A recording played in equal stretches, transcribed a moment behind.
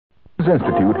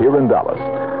Institute here in Dallas.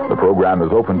 The program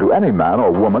is open to any man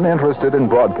or woman interested in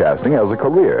broadcasting as a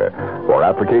career. For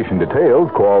application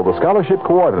details, call the Scholarship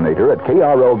Coordinator at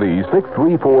KRLD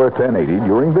 634-1080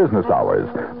 during business hours.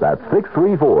 That's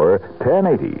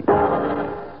 634-1080.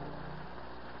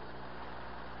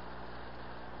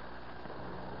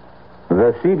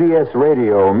 The CBS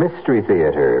Radio Mystery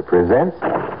Theater presents...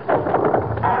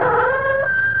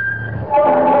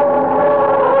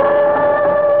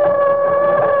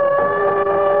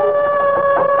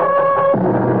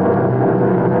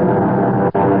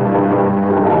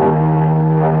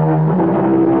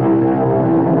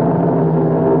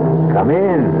 Come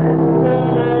in.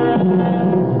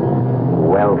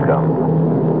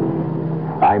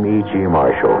 Welcome. I'm E.G.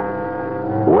 Marshall.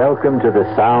 Welcome to the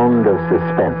sound of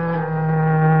suspense.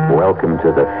 Welcome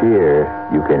to the fear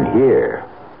you can hear.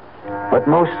 But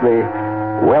mostly,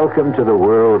 welcome to the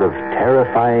world of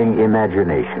terrifying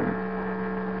imagination.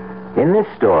 In this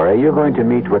story, you're going to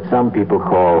meet what some people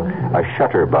call a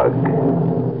shutterbug.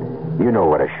 You know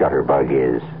what a shutterbug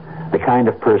is. The kind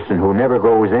of person who never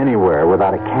goes anywhere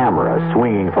without a camera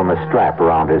swinging from a strap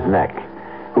around his neck.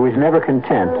 Who is never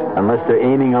content unless they're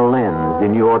aiming a lens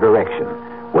in your direction,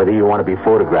 whether you want to be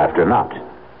photographed or not.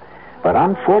 But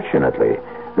unfortunately,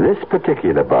 this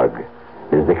particular bug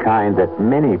is the kind that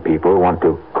many people want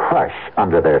to crush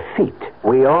under their feet.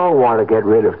 We all want to get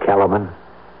rid of Kellerman.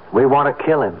 We want to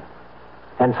kill him.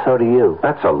 And so do you.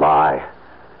 That's a lie.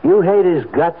 You hate his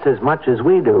guts as much as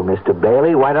we do, Mr.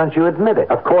 Bailey. Why don't you admit it?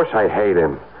 Of course I hate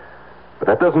him. But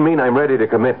that doesn't mean I'm ready to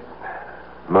commit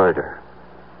murder.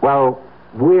 Well,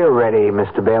 we're ready,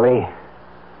 Mr. Bailey.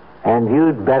 And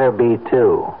you'd better be,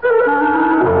 too.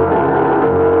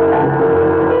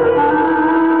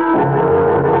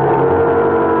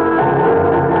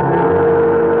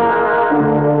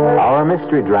 Our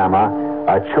mystery drama,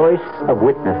 A Choice of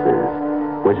Witnesses,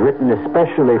 was written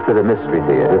especially for the Mystery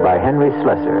Theater by Henry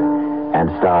Slesser and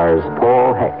stars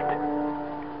Paul Hecht.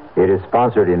 It is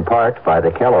sponsored in part by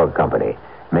the Kellogg Company,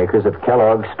 makers of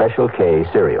Kellogg's Special K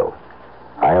cereal.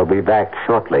 I'll be back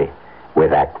shortly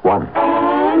with Act One.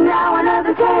 And now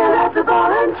another tale of the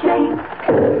ball and chain.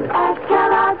 At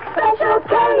Kellogg's Special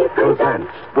K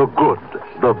presents the good,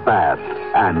 the bad,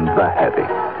 and the heavy.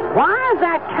 Why is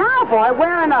that cowboy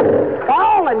wearing a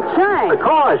ball and chain?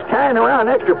 Because carrying around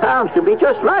extra pounds can be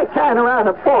just like carrying around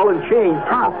a ball and chain.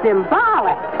 How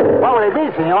symbolic. What will it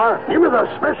be, senor? Give me the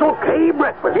Special K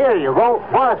breakfast. Here you go.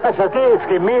 For a special case,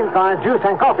 give milk and juice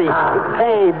and coffee.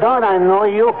 Hey, don't I know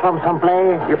you from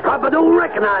someplace? You probably don't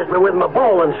recognize me with my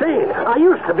ball and chain. I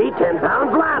used to be 10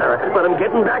 pounds lighter, but I'm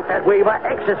getting back that way by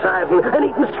exercising and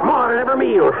eating smart at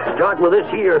every meal. Starting with this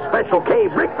here Special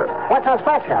K breakfast. What's so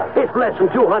special? It's less than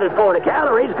 240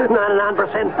 calories,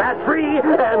 99% fat-free,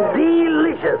 and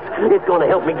delicious. It's going to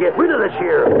help me get rid of this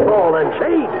here ball and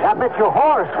chain. I bet your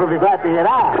horse will be glad to hear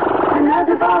that.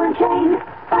 another ball and chain.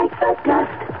 Fight the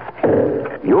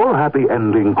dust. Your happy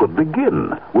ending could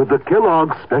begin with the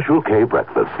Kellogg's Special K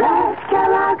breakfast. That's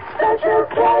Kellogg's Special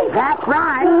K. That's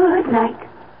right. Good night.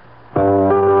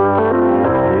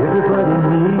 Everybody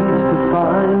needs to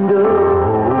find a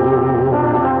home.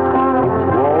 It's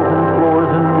walls and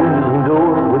floors and windows and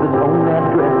doors with its own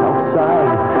address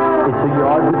outside. It's a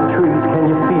yard with trees. Can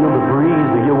you feel the breeze?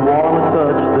 Do you want to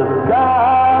touch the sky?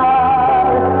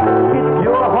 It's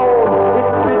your home. It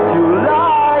fits you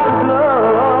like a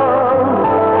glove.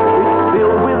 It's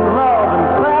filled with love and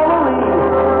family.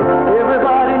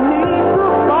 Everybody needs to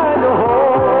find a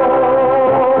home.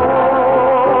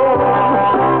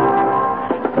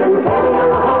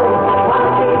 Centennial Home,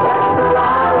 quality that's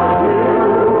around you.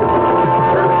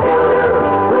 The builder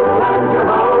will plan your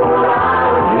home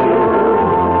around you.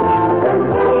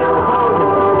 Centennial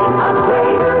Home, I'm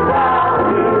greater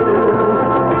value.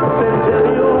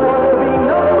 Centennial wants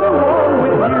to be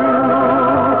number one with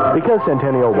you. Because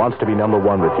Centennial wants to be number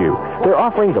one with you, they're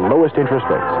offering the lowest interest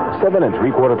rates, 7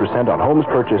 3/4% on homes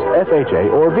purchased FHA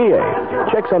or VA.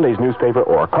 Check Sunday's newspaper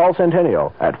or call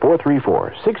Centennial at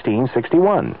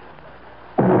 434-1661.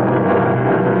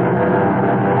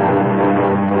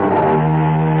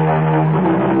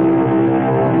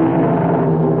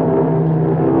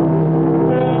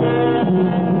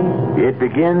 It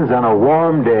begins on a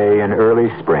warm day in early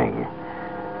spring.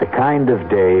 The kind of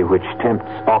day which tempts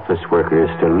office workers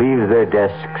to leave their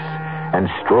desks and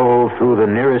stroll through the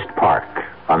nearest park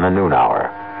on the noon hour.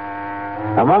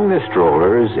 Among the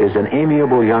strollers is an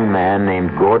amiable young man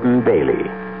named Gordon Bailey,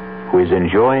 who is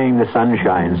enjoying the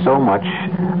sunshine so much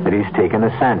that he's taken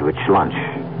a sandwich lunch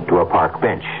to a park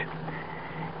bench.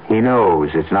 He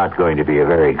knows it's not going to be a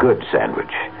very good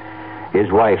sandwich. His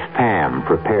wife, Pam,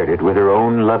 prepared it with her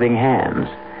own loving hands,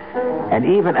 And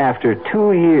even after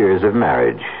 2 years of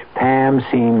marriage, Pam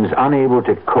seems unable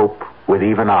to cope with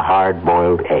even a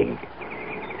hard-boiled egg.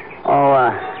 Oh,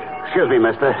 excuse me,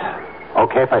 mister.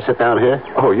 Okay if I sit down here?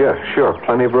 Oh, yeah, sure.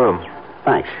 Plenty of room.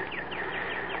 Thanks.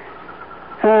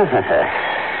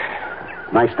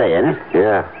 Nice day, ain't it?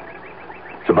 Yeah.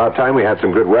 It's about time we had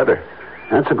some good weather.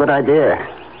 That's a good idea.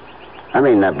 I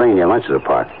mean, bringing your lunch to the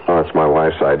park. Oh, that's my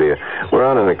wife's idea. We're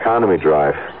on an economy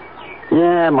drive.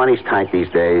 Yeah, money's tight these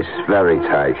days. Very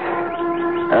tight.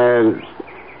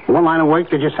 What line of work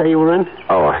did you say you were in?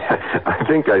 Oh, I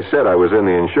think I said I was in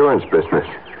the insurance business.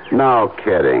 No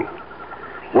kidding.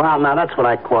 Well, now that's what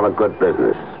I call a good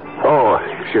business. Oh,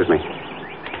 excuse me.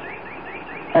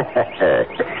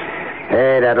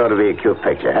 Hey, that ought to be a cute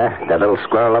picture, huh? That little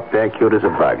squirrel up there, cute as a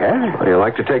bug, huh? Well, you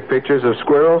like to take pictures of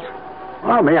squirrels?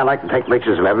 Well, me, I like to take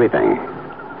pictures of everything.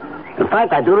 In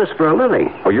fact, I do this for a living.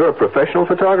 Oh, you're a professional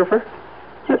photographer?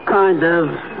 Kind of.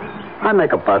 I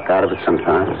make a buck out of it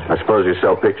sometimes. I suppose you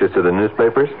sell pictures to the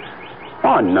newspapers?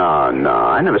 Oh, no.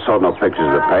 I never sold no pictures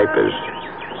to the papers.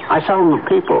 I sell them to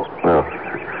people.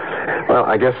 Well,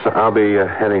 I guess I'll be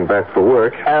heading back for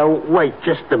work. Wait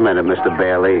just a minute, Mr.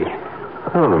 Bailey.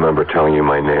 I don't remember telling you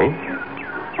my name.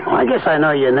 Well, I guess I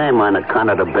know your name on account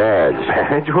of the badge.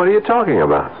 Badge? What are you talking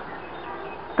about?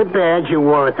 The badge you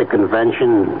wore at the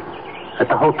convention at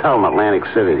the hotel in Atlantic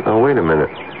City. Oh, wait a minute.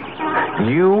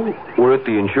 You were at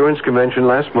the insurance convention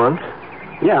last month?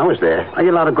 Yeah, I was there. I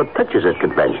get a lot of good pictures at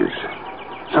conventions.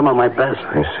 Some of my best.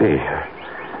 I see.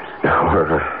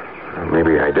 Or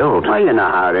maybe I don't. Well, you know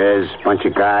how it is. Bunch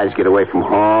of guys get away from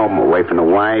home, away from the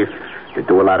wife. They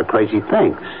do a lot of crazy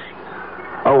things.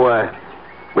 Oh,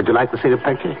 would you like to see the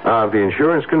picture? The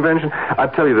insurance convention?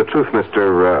 I'll tell you the truth,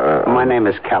 Mr. My name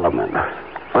is Kellerman.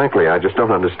 Frankly, I just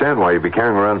don't understand why you'd be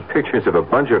carrying around pictures of a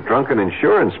bunch of drunken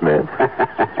insurance men.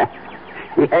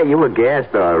 Yeah, you were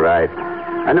gassed, all right.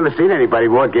 I never seen anybody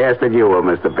more gassed than you were,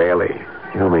 Mr. Bailey.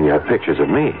 You don't mean you have pictures of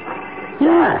me?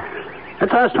 Yeah,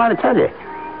 that's what I was trying to tell you.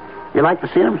 You like to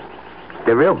see them?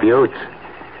 They're real beauts.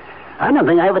 I don't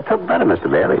think I ever took better, Mr.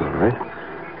 Bailey.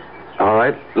 All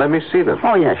right, let me see them.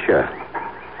 Oh, yeah, sure.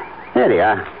 Here they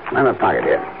are. I'm in my pocket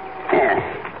here. Yeah.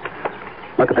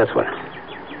 Look at this one.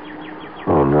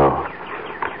 Oh, no.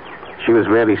 She was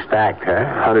really stacked, huh?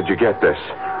 How did you get this?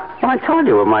 Well, I told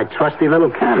you with my trusty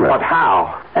little camera. But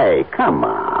how? Hey, come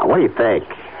on. What do you think?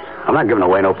 I'm not giving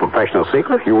away no professional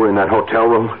secrets. You were in that hotel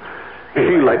room?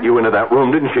 She let you into that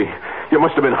room, didn't she? You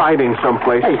must have been hiding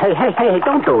someplace. Hey,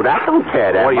 don't do that. Don't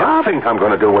tear that What do you up. think I'm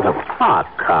going to do with them? Oh,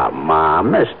 come on,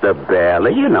 Mr.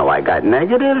 Bailey. You know I got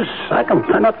negatives. I can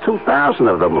print up 2,000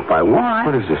 of them if I want.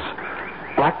 What is this?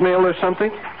 Blackmail or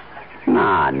something?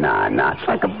 Nah. It's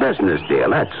like a business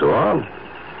deal, that's all.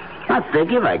 I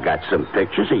figure I got some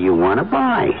pictures that you want to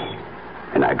buy.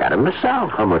 And I got them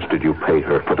myself. How much did you pay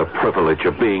her for the privilege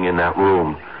of being in that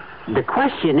room? The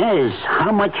question is,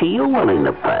 how much are you willing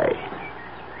to pay?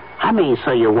 I mean,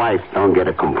 so your wife don't get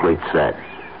a complete set.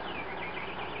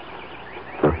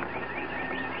 Huh.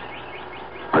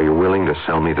 Are you willing to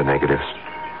sell me the negatives?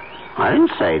 I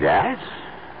didn't say that.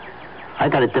 I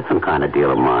got a different kind of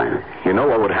deal in mind. You know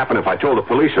what would happen if I told the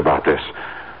police about this?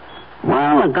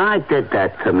 Well, a guy did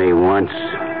that to me once.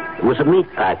 It was a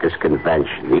meatpackers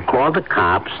convention. He called the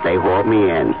cops. They hauled me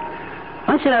in.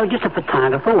 I said I was just a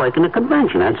photographer working a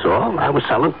convention, that's all. I was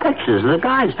selling pictures of the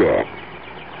guys there.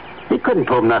 He couldn't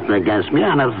prove nothing against me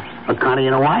on account of, you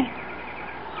know why?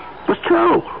 It was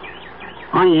true.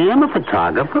 I am a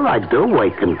photographer. I do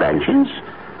work conventions.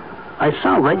 I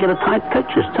sell regular type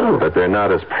pictures, too. But they're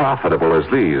not as profitable as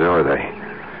these, are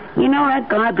they? You know, that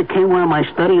guy became one of my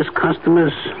steadiest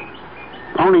customers.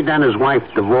 Only then his wife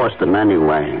divorced him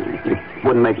anyway. He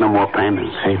wouldn't make no more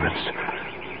payments. Payments?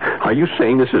 Are you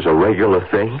saying this is a regular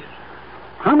thing?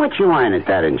 How much you earn at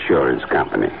that insurance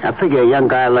company? I figure a young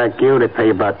guy like you, they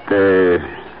pay about $15,000,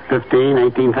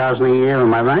 $18,000 a year.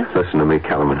 Am I right? Listen to me,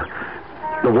 Kellerman.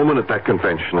 The woman at that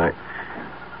convention,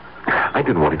 I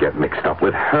didn't want to get mixed up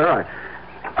with her.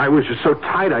 I was just so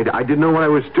tight, I didn't know what I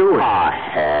was doing. Oh,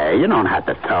 hey, you don't have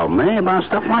to tell me about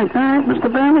stuff like that,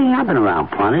 Mr. Bailey. I've been around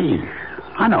plenty.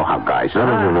 I know how guys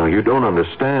are. No, you don't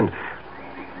understand.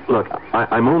 Look,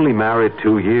 I'm only married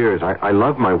 2 years. I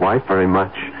love my wife very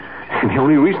much. And the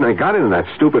only reason I got into that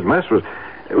stupid mess was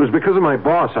because of my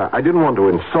boss. I didn't want to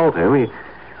insult him.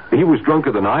 He was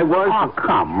drunker than I was. Oh,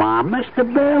 come on, Mr.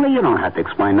 Bailey. You don't have to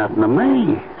explain nothing to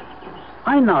me.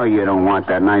 I know you don't want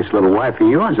that nice little wife of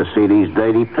yours to see these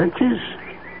dirty pictures.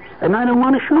 And I don't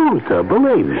want to show them to her,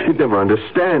 believe me. She'd never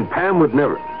understand. Pam would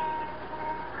never...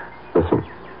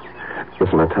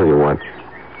 Listen, I'll tell you what.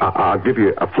 I'll give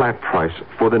you a flat price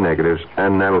for the negatives,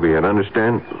 and that'll be it,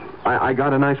 understand? I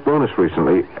got a nice bonus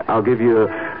recently. I'll give you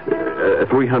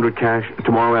 $300 cash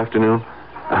tomorrow afternoon.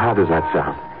 How does that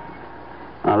sound?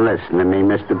 Now, listen to me,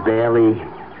 Mr. Bailey.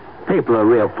 People are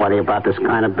real funny about this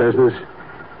kind of business.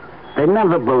 They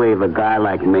never believe a guy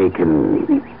like me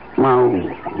can, well,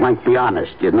 like, be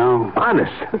honest, you know?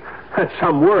 Honest? That's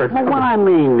some word. Well, what I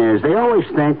mean is, they always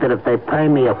think that if they pay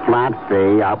me a flat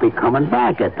fee, I'll be coming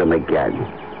back at them again.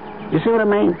 You see what I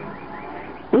mean?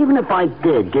 Even if I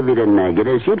did give you the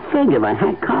negatives, you'd figure I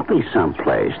had copies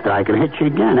someplace that I could hit you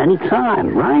again any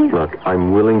time, right? Look,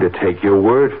 I'm willing to take your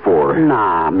word for it.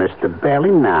 Nah, Mr. Bailey,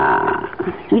 nah.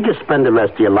 You just spend the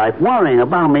rest of your life worrying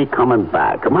about me coming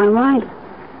back. Am I right?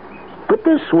 But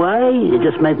this way, you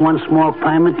just make one small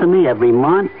payment to me every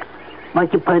month,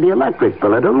 like you pay the electric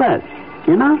bill or the rent,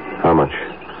 you know? How much?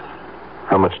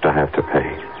 How much do I have to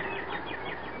pay?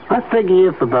 I figure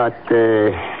you for about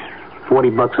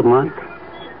 $40 a month.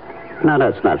 Now,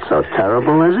 that's not so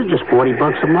terrible, is it? Just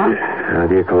 $40 a month? How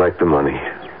do you collect the money?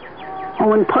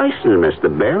 Oh, in person, Mr.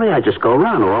 Bailey. I just go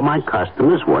around to all my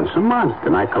customers once a month,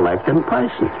 and I collect in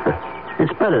person.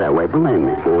 It's better that way, believe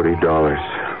me. $40.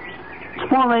 It's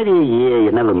 $4.80 a year.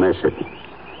 You never miss it.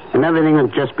 And everything will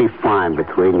just be fine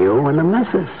between you and the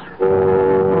missus.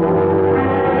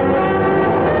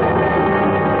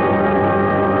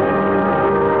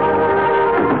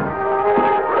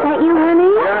 That you,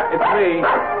 honey? Yeah, it's me.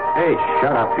 Hey,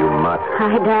 shut up, you mutt.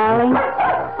 Hi, darling.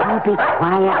 Oh, be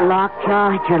quiet,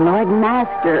 Lockjaw. It's your Lord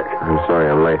Master. I'm sorry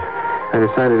I'm late. I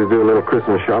decided to do a little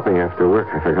Christmas shopping after work.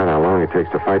 I forgot how long it takes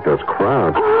to fight those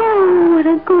crowds. Oh, what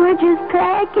a gorgeous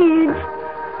package.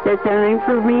 Is that something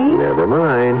for me? Never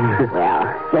mind. Well,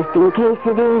 just in case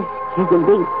it is, here's a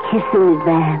big kiss in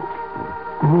advance.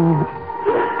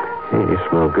 Hey, you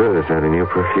smell good. Is that a new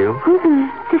perfume?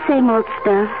 It's the same old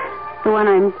stuff. The one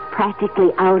I'm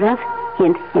practically out of.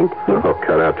 Hint, hint, hint. Oh,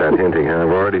 cut out that hinting. I've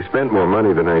already spent more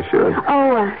money than I should.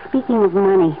 Oh, speaking of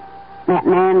money, that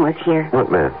man was here.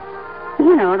 What man?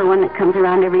 You know, the one that comes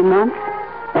around every month.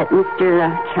 That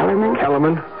Mr. Kellerman.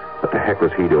 Kellerman? What the heck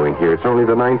was he doing here? It's only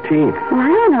the 19th. Well, I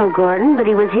don't know, Gordon, but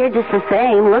he was here just the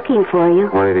same, looking for you.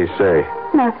 What did he say?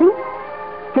 Nothing.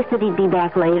 Just that he'd be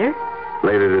back later.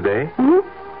 Later today? Mm-hmm.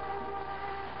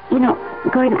 You know,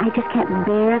 Gordon, I just can't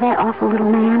bear that awful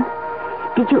little man.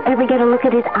 Did you ever get a look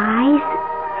at his eyes?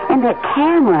 And that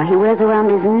camera he wears around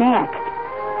his neck.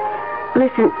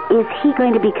 Listen, is he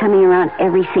going to be coming around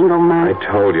every single month?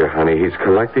 I told you, honey, he's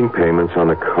collecting payments on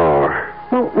the car.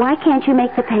 Well, why can't you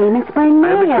make the payments by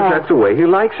mail? Because that's the way he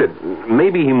likes it.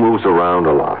 Maybe he moves around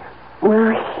a lot.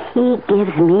 Well, he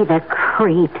gives me the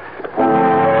creeps.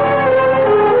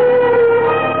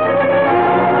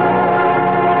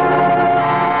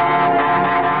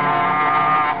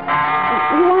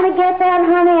 You want to get that,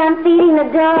 honey? I'm feeding the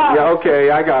dog. Yeah, okay,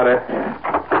 I got it.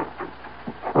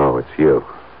 Oh, it's you.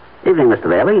 Evening, Mr.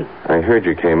 Bailey. I heard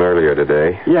you came earlier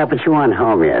today. Yeah, but you aren't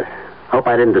home yet. Hope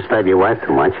I didn't disturb your wife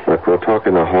too much. Look, we'll talk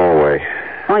in the hallway.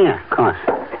 Oh, yeah, of course.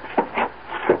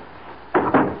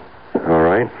 All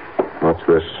right. What's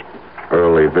this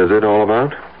early visit all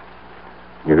about?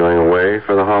 You going away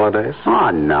for the holidays?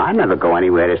 Oh, no, I never go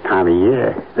anywhere this time of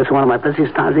year. This is one of my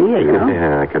busiest times of year, you know?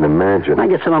 Yeah, I can imagine. I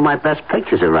get some of my best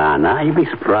pictures around now. You'd be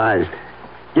surprised.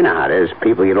 You know how it is.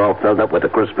 People get all filled up with the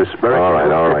Christmas spirit. All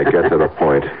right. Get to the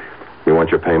point. You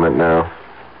want your payment now?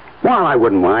 Well, I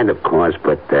wouldn't mind, of course,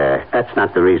 but that's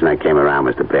not the reason I came around,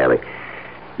 Mr. Bailey.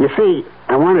 You see,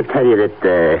 I want to tell you that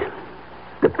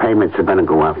the payments are going to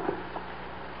go up.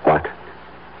 What?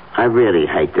 I really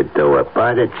hate to do it,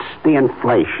 but it's the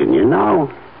inflation, you know?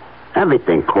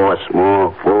 Everything costs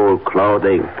more. Food,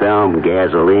 clothing, film,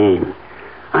 gasoline.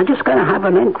 I'm just going to have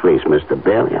an increase, Mr.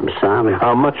 Bailey. I'm sorry.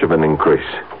 How much of an increase?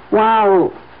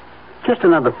 Well, just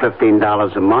another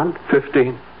 $15 a month.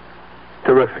 15?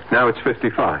 Terrific. Now it's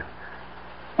 55.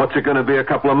 What's it going to be a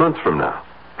couple of months from now?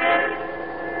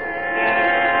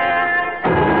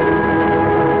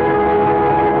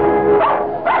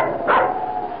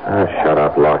 Shut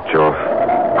up, Lockjaw.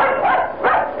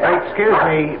 Excuse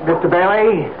me, Mr.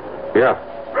 Bailey. Yeah.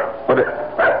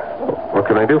 What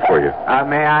can I do for you?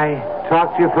 May I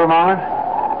talk to you for a moment?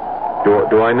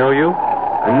 Do I know you?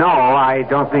 No, I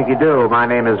don't think you do. My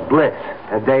name is Blitz.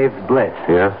 Dave Blitz.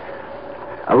 Yeah?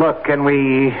 Look, can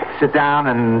we sit down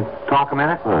and talk a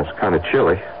minute? Well, it's kind of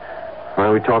chilly. Why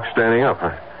don't we talk standing up?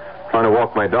 I'm trying to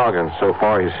walk my dog, and so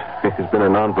far he's been a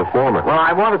non-performer. Well,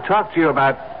 I want to talk to you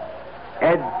about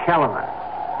Ed Kellerman.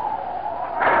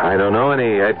 I don't know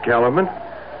any Ed Kellerman.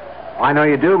 Well, I know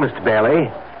you do, Mr. Bailey.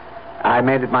 I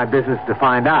made it my business to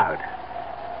find out.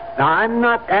 Now, I'm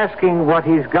not asking what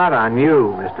he's got on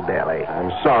you, Mr. Bailey.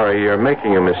 I'm sorry, you're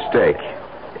making a mistake.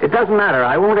 It doesn't matter.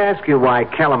 I won't ask you why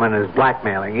Kellerman is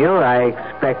blackmailing you. I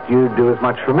expect you'd do as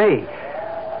much for me.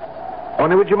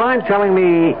 Only would you mind telling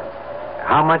me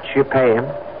how much you pay him?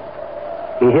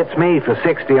 He hits me for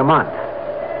 $60 a month.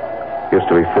 Used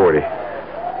to be 40.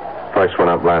 Price went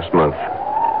up last month.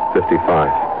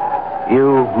 55.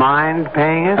 You mind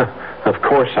paying it? Of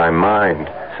course I mind.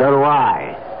 So do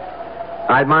I.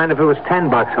 I'd mind if it was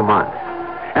 $10 a month.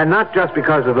 And not just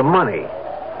because of the money.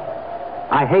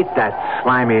 I hate that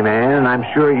slimy man, and I'm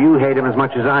sure you hate him as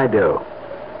much as I do.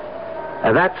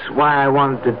 That's why I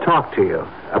wanted to talk to you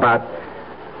about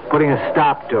putting a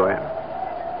stop to him.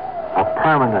 A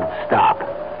permanent stop.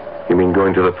 You mean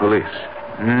going to the police?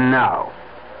 No.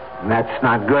 That's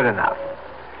not good enough.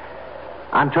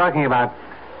 I'm talking about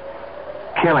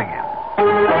killing him.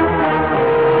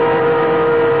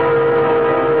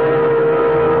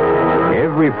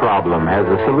 Every problem has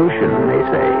a solution, they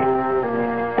say.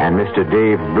 And Mr.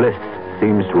 Dave Bliss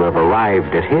seems to have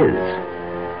arrived at his.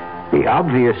 The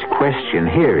obvious question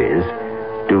here is,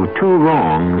 do two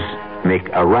wrongs make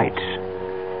a right?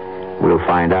 We'll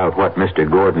find out what Mr.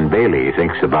 Gordon Bailey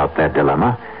thinks about that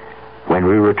dilemma when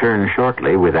we return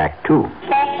shortly with Act Two.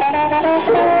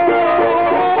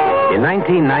 In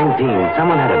 1919,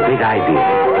 someone had a big idea.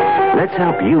 Let's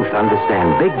help youth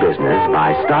understand big business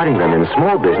by starting them in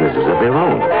small businesses of their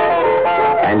own.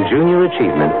 And Junior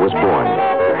Achievement was born.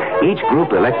 Each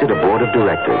group elected a board of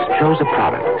directors, chose a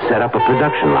product, set up a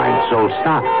production line, sold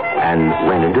stock, and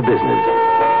went into business.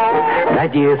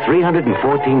 That year, 314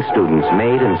 students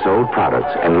made and sold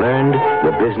products and learned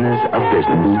the business of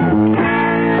business.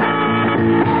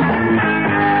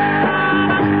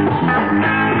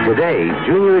 Today,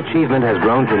 Junior Achievement has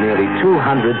grown to nearly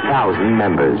 200,000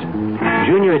 members.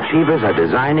 Junior Achievers are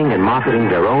designing and marketing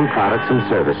their own products and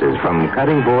services, from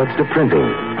cutting boards to printing.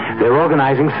 They're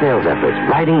organizing sales efforts,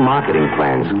 writing marketing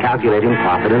plans, calculating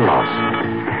profit and loss.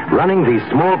 Running these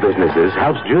small businesses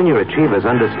helps Junior Achievers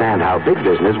understand how big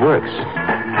business works.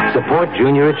 Support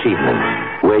Junior Achievement,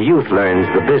 where youth learns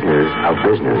the business of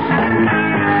business.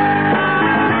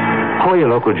 Call your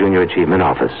local Junior Achievement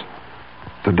office.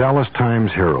 The Dallas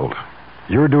Times-Herald.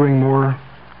 You're doing more,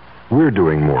 we're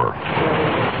doing more.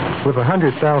 With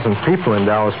 100,000 people in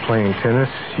Dallas playing tennis,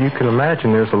 you can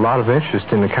imagine there's a lot of interest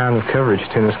in the kind of coverage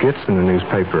tennis gets in the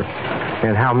newspaper,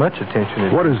 and how much attention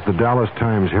is... What is the Dallas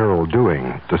Times-Herald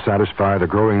doing to satisfy the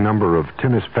growing number of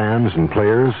tennis fans and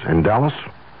players in Dallas?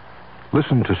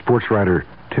 Listen to sports writer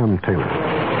Tim Taylor.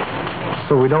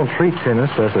 So we don't treat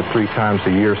tennis as a 3 times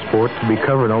a year sport to be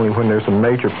covered only when there's a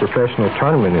major professional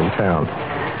tournament in town.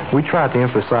 We try to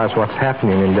emphasize what's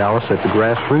happening in Dallas at the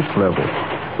grassroots level,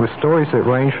 with stories that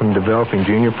range from developing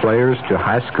junior players to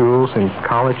high schools and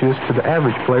colleges to the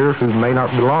average player who may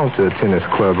not belong to a tennis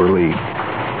club or league.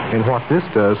 And what this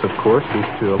does, of course, is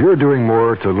to... You're doing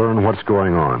more to learn what's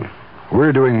going on.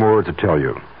 We're doing more to tell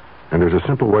you. And there's a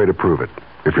simple way to prove it.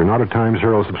 If you're not a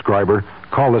Times-Herald subscriber,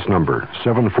 call this number,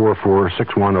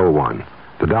 744-6101.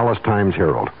 The Dallas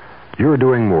Times-Herald. You're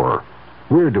doing more.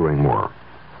 We're doing more.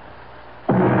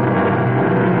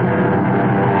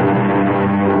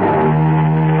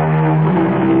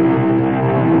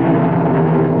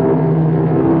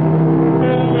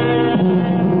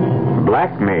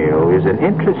 Blackmail is an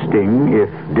interesting, if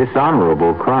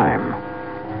dishonorable, crime.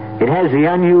 It has the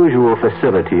unusual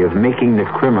facility of making the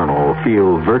criminal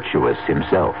feel virtuous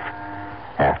himself.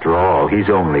 After all, he's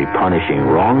only punishing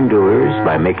wrongdoers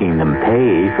by making them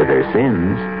pay for their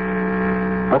sins.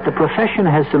 But the profession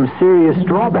has some serious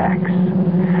drawbacks.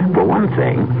 For one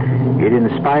thing, it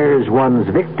inspires one's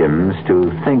victims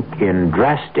to think in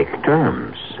drastic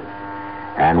terms.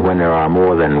 And when there are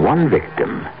more than one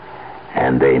victim,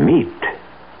 and they meet,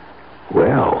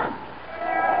 well...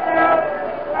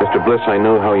 Mr. Bliss, I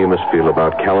know how you must feel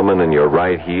about Kellerman, and you're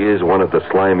right. He is one of the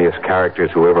slimiest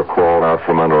characters who ever crawled out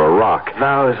from under a rock.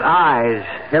 Those eyes.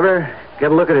 Ever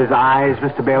get a look at his eyes,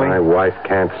 Mr. Bailey? My wife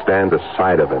can't stand the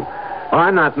sight of him. Well,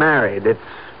 I'm not married. It's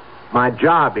my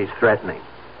job he's threatening.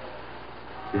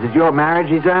 Is it your marriage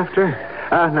he's after?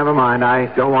 Never mind. I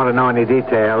don't want to know any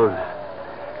details.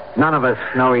 None of us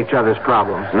know each other's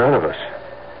problems. None of us?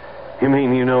 You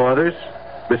mean you know others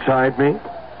beside me?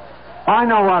 I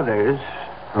know others.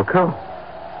 How come?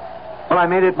 Well, I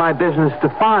made it my business to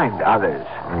find others.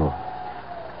 Oh.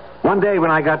 One day when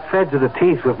I got fed to the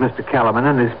teeth with Mr. Kellerman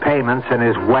and his payments and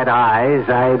his wet eyes,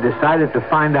 I decided to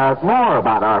find out more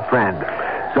about our friend.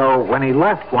 So when he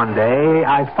left one day,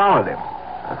 I followed him.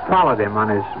 I followed him on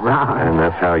his round. And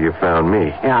that's how you found me.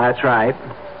 Yeah, that's right.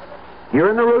 You're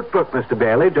in the route book, Mr.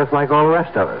 Bailey, just like all the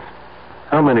rest of us.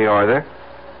 How many are there?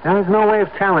 There's no way of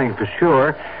telling for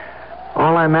sure.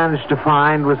 All I managed to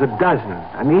find was a dozen,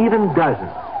 an even dozen.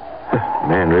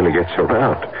 Man really gets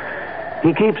around.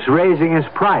 He keeps raising his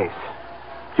price.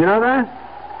 Do you know that?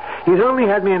 He's only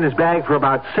had me in his bag for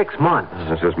about 6 months.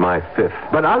 This is my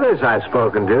 5th. But others I've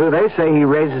spoken to, they say he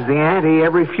raises the ante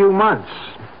every few months.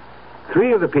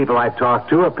 3 of the people I've talked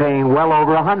to are paying well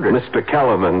over $100. Mr.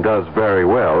 Kellerman does very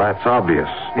well. That's obvious.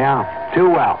 Yeah, too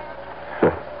well.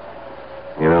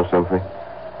 You know something?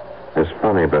 It's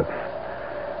funny, but...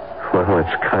 Well,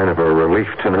 it's kind of a relief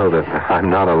to know that I'm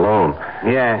not alone.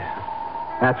 Yes,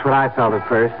 that's what I felt at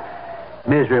first.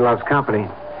 Misery loves company.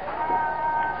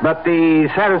 But the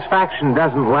satisfaction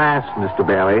doesn't last, Mr.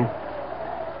 Bailey.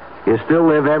 You still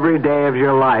live every day of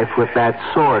your life with that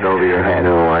sword over your head.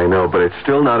 I know, but it's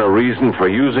still not a reason for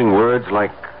using words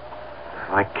like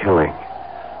killing.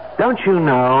 Don't you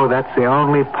know that's the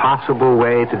only possible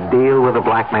way to deal with a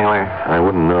blackmailer? I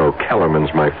wouldn't know.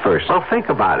 Kellerman's my first. Well, think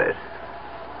about it.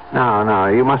 No,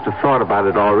 you must have thought about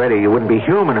it already. You wouldn't be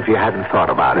human if you hadn't thought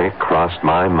about it. It crossed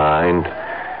my mind.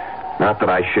 Not that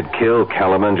I should kill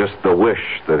Kellerman, just the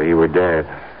wish that he were dead.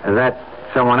 That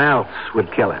someone else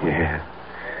would kill him. Yeah.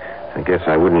 I guess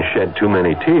I wouldn't shed too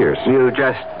many tears. You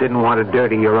just didn't want to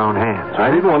dirty your own hands.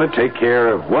 Right? I didn't want to take care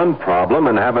of one problem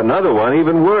and have another one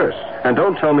even worse. And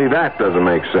don't tell me that doesn't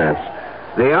make sense.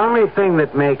 The only thing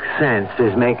that makes sense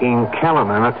is making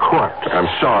Kellerman a corpse. I'm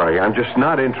sorry. I'm just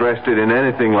not interested in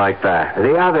anything like that.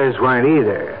 The others weren't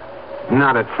either.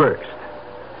 Not at first.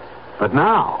 But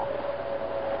now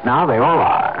they all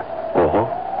are.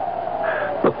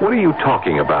 Uh-huh. Look, what are you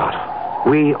talking about?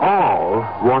 We all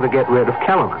want to get rid of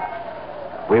Kellerman.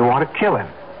 We want to kill him.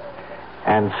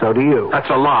 And so do you. That's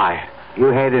a lie.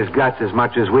 You hate his guts as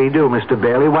much as we do, Mr.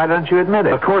 Bailey. Why don't you admit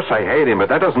it? Of course I hate him, but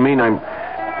that doesn't mean I'm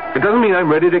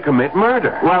ready to commit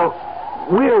murder. Well,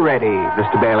 we're ready,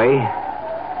 Mr. Bailey.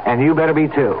 And you better be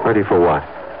too. Ready for what?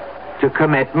 To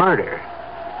commit murder.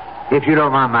 If you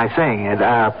don't mind my saying it,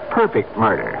 perfect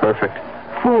murder. Perfect?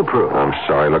 Foolproof. I'm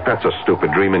sorry. Look, that's a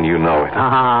stupid dream and you know it.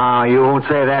 You won't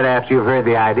say that after you've heard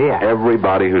the idea.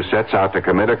 Everybody who sets out to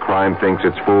commit a crime thinks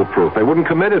it's foolproof. They wouldn't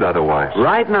commit it otherwise.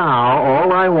 Right now,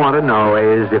 all I want to know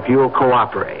is if you'll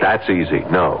cooperate. That's easy.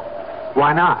 No.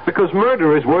 Why not? Because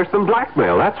murder is worse than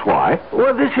blackmail. That's why.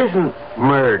 Well, this isn't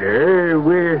murder.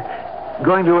 We're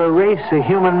going to erase a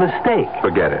human mistake.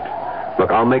 Forget it.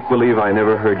 Look, I'll make believe I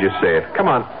never heard you say it. Come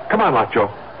on, Lockjaw.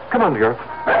 Come on, girl.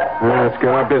 Let's get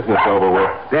our business over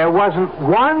with. There wasn't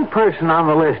one person on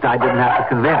the list I didn't have to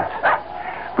convince.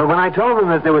 But when I told them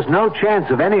that there was no chance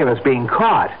of any of us being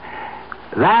caught,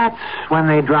 that's when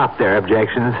they dropped their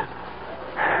objections.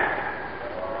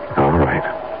 All right.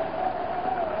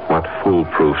 What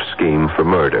foolproof scheme for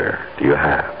murder do you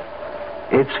have?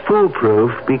 It's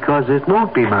foolproof because it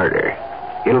won't be murder.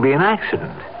 It'll be an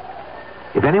accident.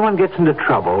 If anyone gets into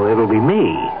trouble, it'll be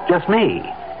me. Just me.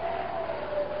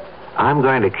 I'm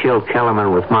going to kill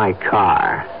Kellerman with my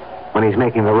car when he's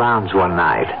making the rounds one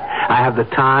night. I have the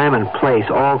time and place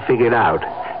all figured out.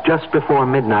 Just before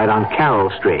midnight on Carroll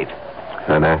Street.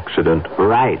 An accident?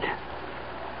 Right.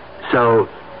 So,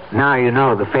 now you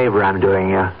know the favor I'm doing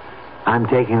you. I'm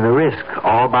taking the risk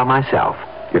all by myself.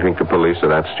 You think the police are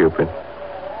that stupid?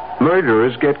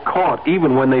 Murderers get caught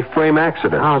even when they frame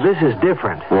accidents. Oh, this is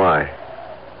different. Why?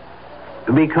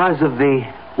 Because of the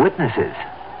witnesses.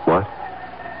 What?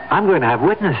 I'm going to have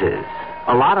witnesses.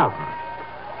 A lot of them.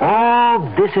 All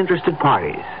disinterested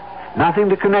parties. Nothing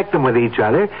to connect them with each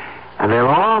other. And they'll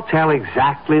all tell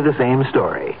exactly the same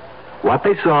story. What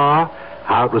they saw,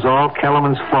 how it was all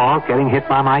Kellerman's fault getting hit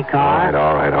by my car.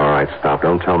 All right. Stop.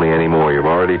 Don't tell me any more. You've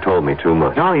already told me too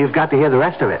much. No, you've got to hear the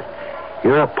rest of it.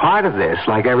 You're a part of this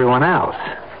like everyone else.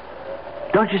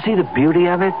 Don't you see the beauty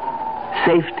of it?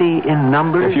 Safety in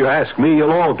numbers? If you ask me,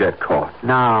 you'll all get caught.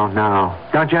 No.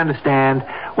 Don't you understand?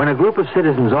 When a group of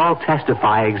citizens all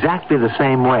testify exactly the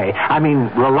same way, I mean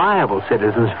reliable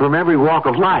citizens from every walk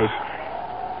of life,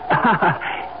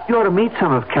 you ought to meet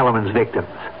some of Kellerman's victims.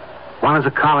 One is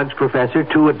a college professor,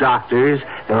 2 are doctors,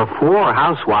 there are 4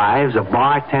 housewives, a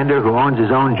bartender who owns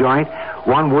his own joint,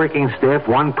 1 working stiff,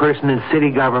 1 person in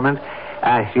city government.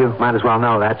 You might as well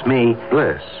know that's me.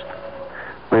 Bliss.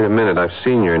 Wait a minute, I've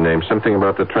seen your name. Something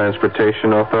about the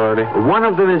Transportation Authority? One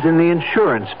of them is in the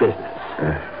insurance business.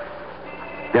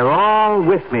 They're all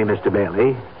with me, Mr.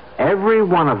 Bailey. Every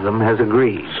one of them has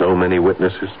agreed. So many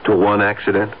witnesses to one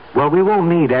accident? Well, we won't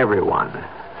need everyone.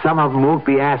 Some of them won't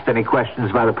be asked any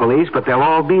questions by the police, but they'll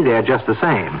all be there just the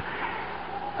same.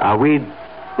 We'd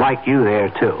like you there,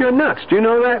 too. You're nuts. Do you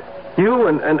know that? You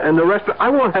and the rest of... I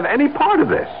won't have any part of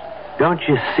this. Don't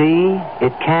you see?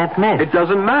 It can't miss. It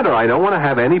doesn't matter. I don't want to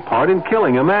have any part in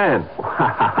killing a man.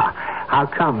 How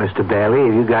come, Mr. Bailey?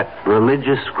 Have you got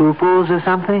religious scruples or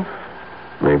something?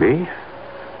 Maybe.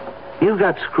 You've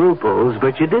got scruples,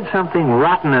 but you did something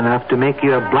rotten enough to make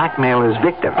you a blackmailer's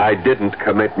victim. I didn't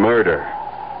commit murder.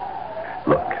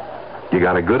 Look, you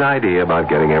got a good idea about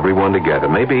getting everyone together.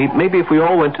 Maybe if we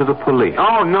all went to the police.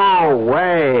 Oh, no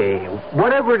way.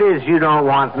 Whatever it is you don't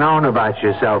want known about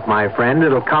yourself, my friend,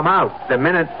 it'll come out the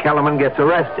minute Kellerman gets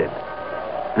arrested.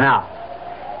 Now,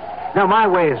 my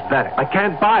way is better. I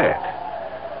can't buy it.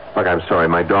 Look, I'm sorry.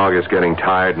 My dog is getting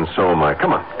tired, and so am I.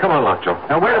 Come on, Lockjaw.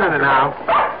 Now, wait a minute now.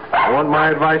 Want my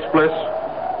advice, Bliss?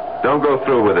 Don't go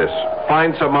through with this.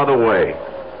 Find some other way.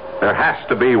 There has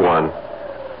to be one.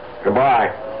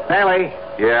 Goodbye. Bailey.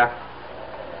 Yeah?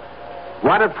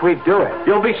 What if we do it?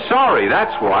 You'll be sorry,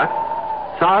 that's what.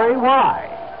 Sorry? Why?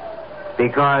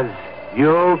 Because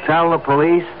you'll tell the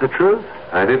police the truth?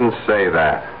 I didn't say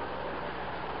that.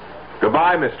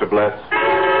 Goodbye, Mr. Bliss.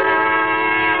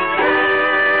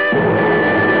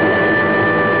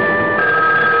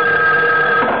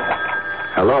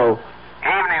 Hello.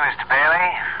 Evening, Mr. Bailey.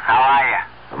 How are you?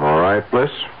 I'm all right,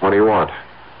 Bliss. What do you want?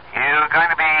 You going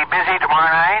to be busy tomorrow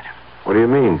night? What do you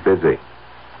mean, busy?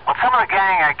 Well, some of the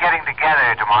gang are getting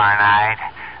together tomorrow night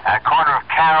at the corner of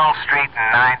Carroll Street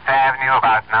and 9th Avenue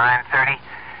about 9:30.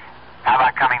 How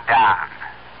about coming down?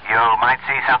 You might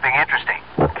see something interesting.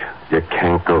 Look, you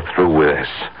can't go through with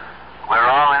this. We're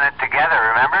all in it together,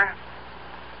 remember?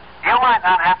 You might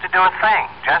not have to do a thing.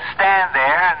 Just stand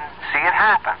there and see it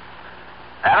happen.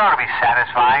 That ought to be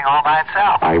satisfying all by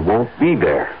itself. I won't be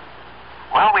there.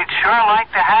 Well, we'd sure like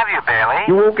to have you, Bailey.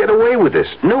 You won't get away with this.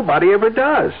 Nobody ever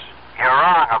does. You're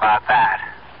wrong about that.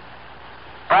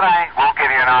 But I won't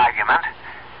give you an argument.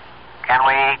 Can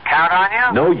we count on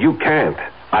you? No, you can't.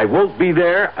 I won't be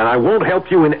there, and I won't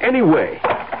help you in any way.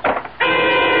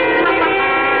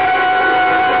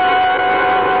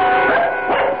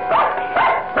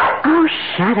 Oh,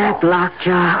 shut up,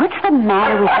 Lockjaw. What's the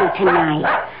matter with you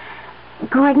tonight?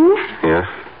 Gordon? Yeah?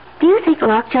 Do you think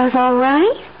Lockjaw's all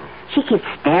right? She keeps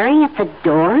staring at the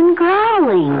door and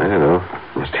growling. I don't know.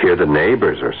 Must hear the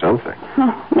neighbors or something.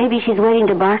 Maybe she's waiting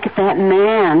to bark at that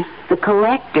man, the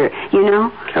collector, you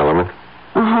know. Kellerman?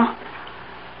 Uh-huh.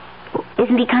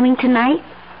 Isn't he coming tonight?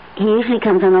 He usually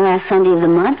comes on the last Sunday of the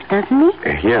month, doesn't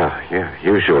he? Yeah,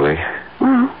 usually.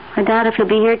 Well, I doubt if he'll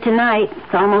be here tonight.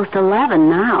 It's almost 11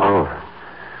 now. Oh.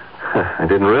 I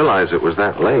didn't realize it was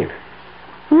that late.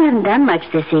 You haven't done much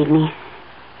this evening.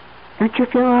 Don't you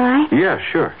feel all right? Yeah,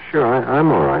 sure.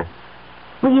 I'm all right.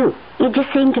 Well, you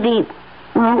just seem to be,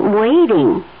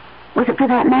 waiting. Was it for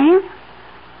that man?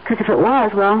 Because if it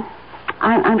was, well,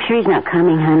 I'm sure he's not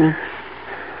coming, honey.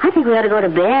 I think we ought to go to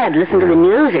bed, listen to the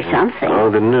news or something. Oh,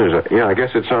 the news. Yeah, I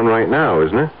guess it's on right now,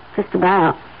 isn't it? Just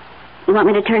about. You want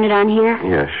me to turn it on here?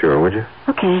 Yeah, sure, would you?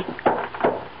 Okay.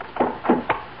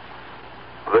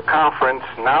 The conference,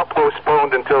 now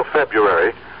postponed until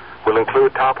February, will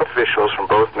include top officials from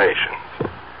both nations.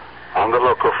 On the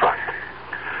local front,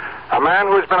 a man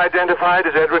who has been identified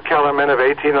as Edward Kellerman of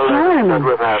 1811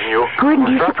 Sudworth Avenue Gordon,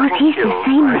 do you was suppose he's the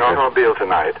same? by an automobile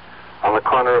tonight on the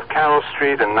corner of Carroll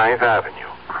Street and 9th Avenue.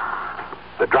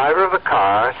 The driver of the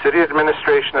car, city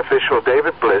administration official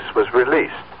David Bliss, was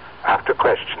released after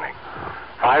questioning.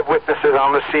 5 witnesses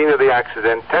on the scene of the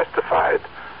accident testified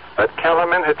that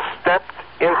Kellerman had stepped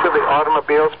into the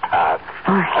automobile's path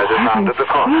as it rounded the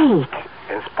corner.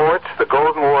 In sports, the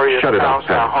Golden Warriors announced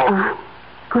their home.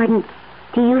 Gordon,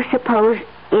 do you suppose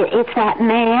it's that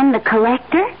man, the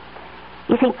collector?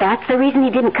 You think that's the reason he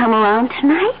didn't come around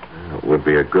tonight? It would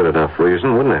be a good enough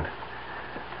reason, wouldn't it?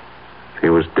 If he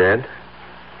was dead,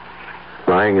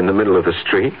 lying in the middle of the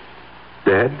street,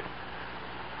 dead.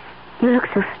 You look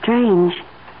so strange.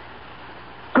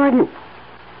 Gordon,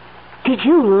 did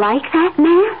you like that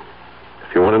man?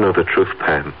 If you want to know the truth,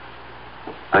 Pam,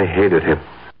 I hated him.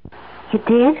 You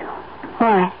did?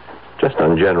 Why? Just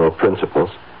on general principles.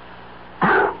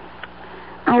 Oh,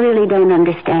 I really don't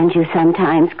understand you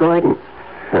sometimes, Gordon.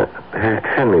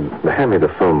 Hand me the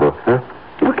phone book, huh?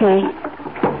 Okay.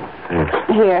 Thanks.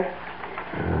 Here.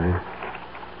 All right.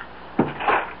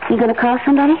 You going to call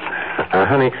somebody?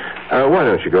 Honey, why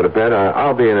don't you go to bed?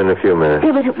 I'll be in a few minutes.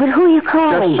 Yeah, but who are you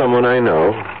calling? Just someone I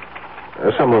know.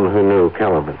 Someone who knew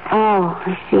Kellerman. Oh,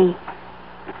 I see.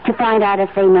 To find out if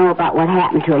they know about what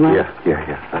happened to him, huh?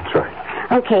 Yeah, that's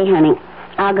right. Okay, honey.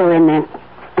 I'll go in then.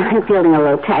 I'm feeling a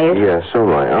little tired. Yeah, so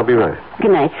am I. I'll be right.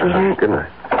 Good night, sweetheart. Good night.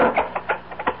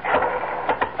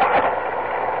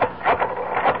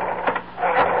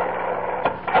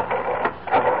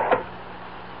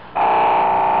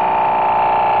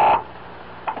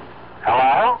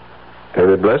 Hello?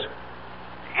 David Bliss?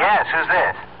 Yes, who's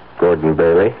this? Gordon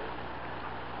Bailey.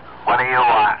 What do you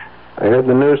want? I heard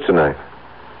the news tonight.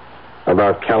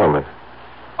 About Kellerman.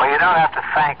 Well, you don't have to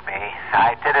thank me.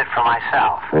 did it for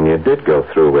myself. And you did go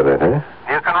through with it, huh?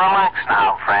 You can relax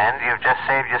now, friend. You've just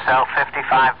saved yourself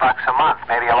 $55 a month,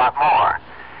 maybe a lot more.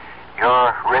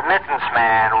 Your remittance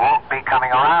man won't be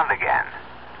coming around again.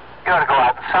 You ought to go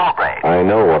out and celebrate. I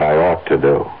know what I ought to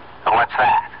do. What's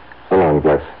that? So long,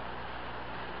 Bliss.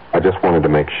 I just wanted to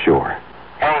make sure.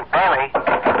 Hey, Bailey.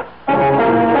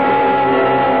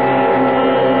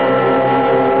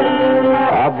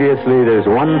 Obviously, there's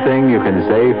one thing you can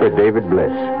say for David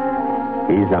Bliss.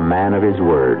 He's a man of his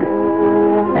word.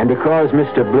 And because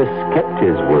Mr. Bliss kept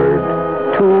his word,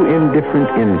 2 indifferent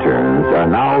interns are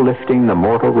now lifting the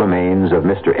mortal remains of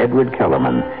Mr. Edward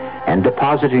Kellerman and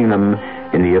depositing them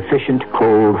in the efficient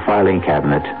cold filing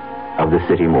cabinet of the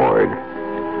city morgue,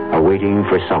 awaiting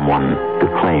for someone to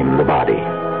claim the body.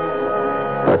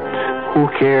 But who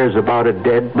cares about a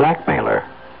dead blackmailer?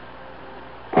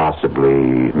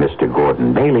 Possibly Mr.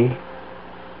 Gordon Bailey.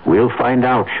 We'll find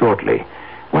out shortly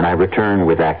when I return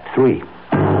with Act 3.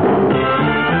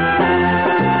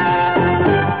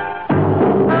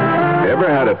 Ever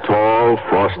had a tall,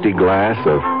 frosty glass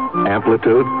of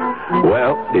Amplitude?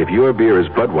 Well, if your beer is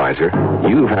Budweiser,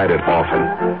 you've had it often.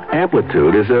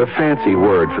 Amplitude is a fancy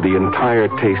word for the entire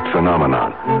taste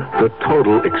phenomenon, the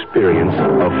total experience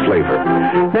of flavor.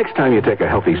 Next time you take a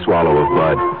healthy swallow of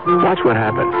Bud, watch what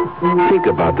happens. Think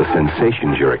about the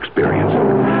sensations you're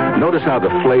experiencing. Notice how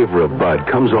the flavor of Bud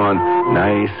comes on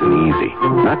nice and easy.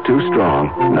 Not too strong,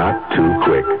 not too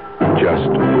quick, just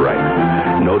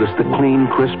right. Notice the clean,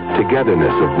 crisp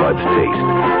togetherness of Bud's taste.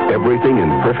 Everything in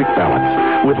perfect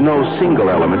balance, with no single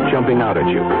element jumping out at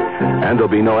you. And there'll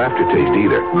be no aftertaste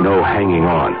either, no hanging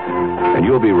on. And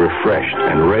you'll be refreshed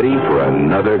and ready for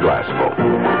another glassful.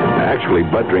 Actually,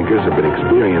 Bud drinkers have been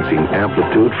experiencing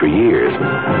Amplitude for years,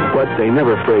 but they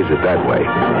never phrase it that way.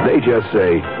 They just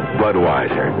say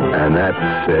Budweiser, and that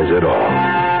says it all.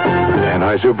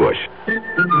 Anheuser-Busch,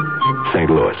 St.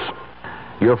 Louis.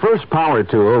 Your first power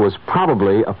tool was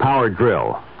probably a power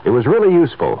drill. It was really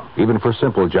useful, even for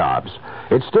simple jobs.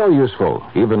 It's still useful,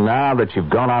 even now that you've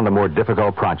gone on to more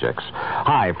difficult projects.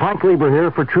 Hi, Frank Lieber here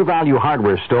for True Value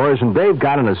Hardware Stores, and they've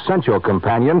got an essential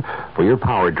companion for your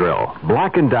power drill.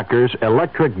 Black & Decker's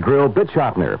electric drill bit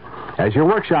sharpener. As your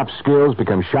workshop skills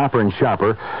become sharper and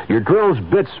sharper, your drill's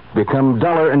bits become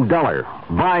duller and duller.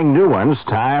 Buying new ones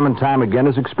time and time again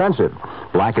is expensive.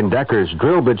 Black & Decker's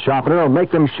drill bit sharpener will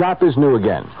make them sharp as new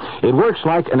again. It works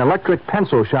like an electric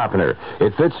pencil sharpener.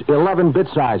 It fits 11 bit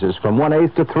sizes from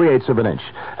 1/8 to 3/8 of an inch,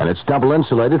 and it's double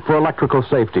insulated for electrical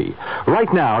safety.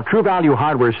 Right now, True Value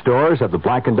Hardware Stores have the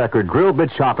Black & Decker drill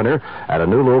bit sharpener at a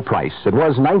new low price. It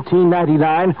was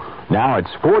 $19.99. Now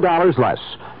it's $4 less.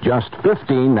 Just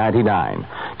 $15.99.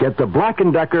 Get the Black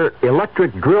 & Decker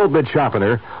electric drill bit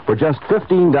sharpener for just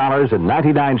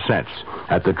 $15.99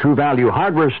 at the True Value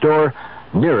Hardware Store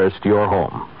nearest your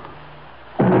home.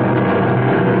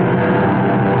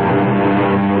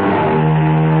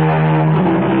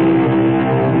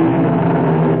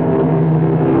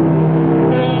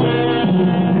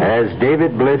 As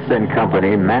David Bliss and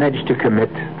company managed to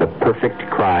commit the perfect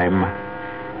crime,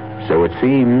 so it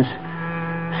seems,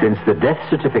 since the death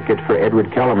certificate for Edward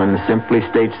Kellerman simply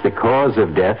states the cause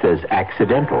of death as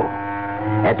accidental.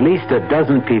 At least a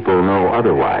dozen people know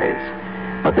otherwise,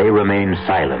 but they remain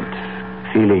silent,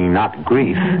 feeling not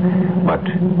grief, but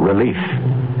relief.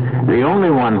 The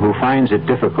only one who finds it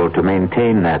difficult to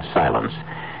maintain that silence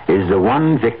is the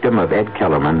one victim of Ed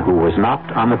Kellerman who was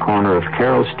knocked on the corner of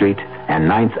Carroll Street and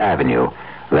 9th Avenue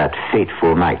that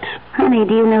fateful night. Honey,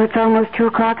 do you know it's almost 2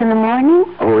 o'clock in the morning?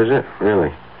 Oh, is it?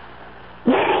 Really?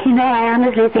 You know, I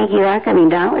honestly think you are coming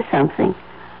down with something.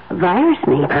 A virus,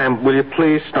 maybe. Pam, will you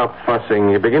please stop fussing?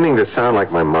 You're beginning to sound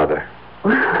like my mother.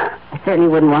 I certainly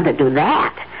wouldn't want to do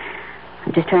that.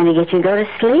 I'm just trying to get you to go to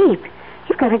sleep.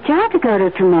 You've got a job to go to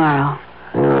tomorrow.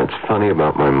 You know, it's funny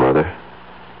about my mother.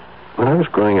 When I was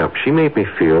growing up, she made me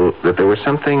feel that there was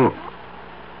something,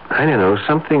 I don't know,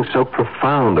 something so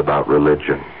profound about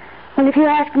religion. Well, if you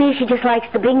ask me, she just likes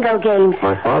the bingo games.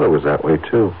 My father was that way,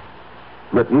 too.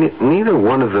 But neither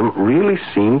one of them really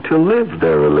seemed to live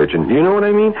their religion. You know what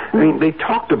I mean? I mean, they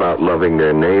talked about loving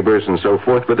their neighbors and so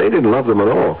forth, but they didn't love them at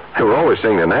all. They were always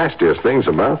saying the nastiest things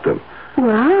about them.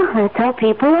 Well, that's how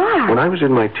people are. When I was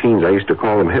in my teens, I used to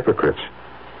call them hypocrites.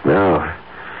 Now,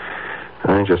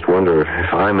 I just wonder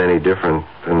if I'm any different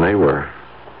than they were.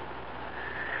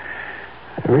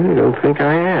 I really don't think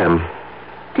I am.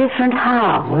 Different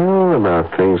how? Well,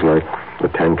 about things like the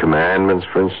 10 Commandments,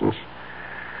 for instance.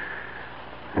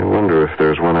 I wonder if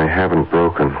there's one I haven't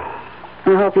broken.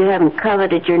 I hope you haven't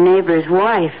coveted your neighbor's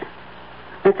wife.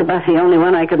 That's about the only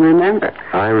one I can remember.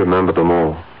 I remember them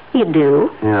all. You do?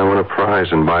 Yeah, I won a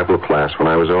prize in Bible class when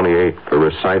I was only 8 for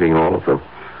reciting all of them.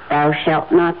 Thou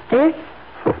shalt not this.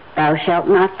 Thou shalt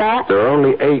not that. There are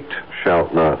only 8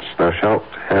 shalt nots. Thou shalt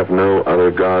have no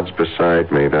other gods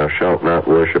beside me. Thou shalt not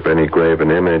worship any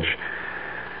graven image.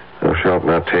 Thou shalt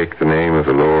not take the name of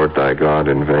the Lord thy God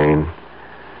in vain.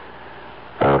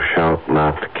 Thou shalt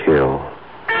not kill.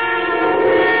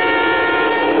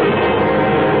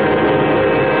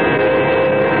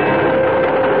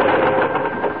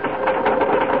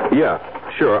 Yeah,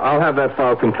 sure. I'll have that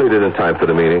file completed in time for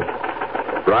the meeting.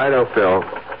 Righto, Phil.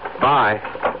 Bye.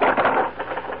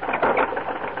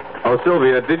 Oh,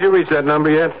 Sylvia, did you reach that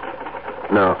number yet?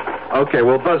 No. Okay,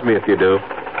 well, buzz me if you do.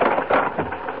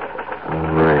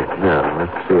 All right. Now,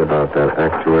 let's see about that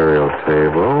actuarial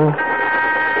table.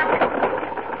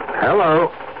 Hello.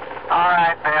 All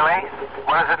right, Bailey.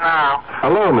 What is it now?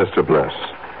 Hello, Mr. Bliss.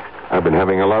 I've been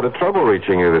having a lot of trouble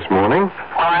reaching you this morning.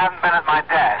 Well, I haven't been at my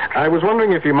desk. I was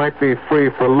wondering if you might be free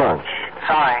for lunch.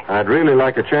 Sorry. I'd really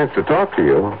like a chance to talk to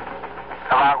you.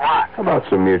 About what? About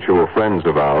some mutual friends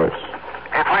of ours.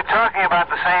 If we're talking about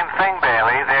the same thing,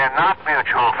 Bailey, they're not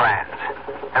mutual friends.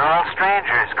 They're all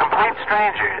strangers, complete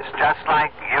strangers, just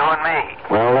like you and me.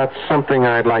 Well, that's something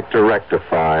I'd like to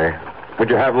rectify. Would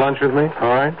you have lunch with me?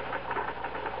 All right?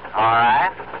 All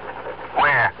right.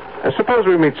 Where? I suppose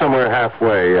we meet somewhere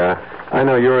halfway. I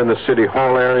know you're in the City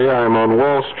Hall area. I'm on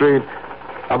Wall Street.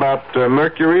 About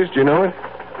Mercury's, do you know it?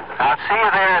 I'll see you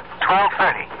there at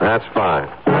 12:30. That's fine.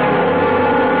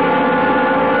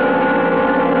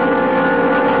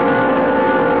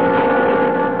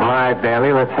 All right,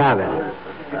 Bailey, let's have it.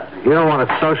 You don't want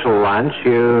a social lunch.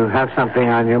 You have something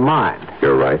on your mind.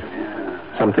 You're right.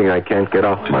 Something I can't get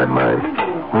off my mind.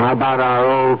 How about our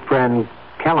old friend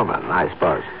Kellerman, I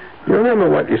suppose? You remember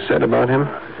what you said about him?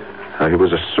 How he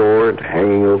was a sword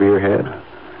hanging over your head?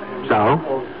 So?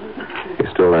 He's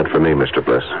still that for me, Mr.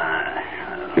 Bliss.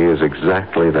 He is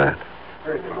exactly that.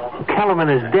 Kellerman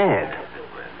is dead.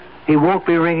 He won't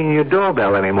be ringing your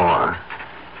doorbell anymore.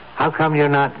 How come you're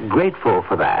not grateful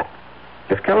for that?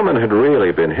 If Kellerman had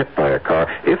really been hit by a car,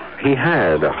 if he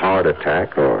had a heart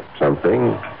attack or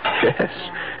something, yes,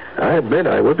 I admit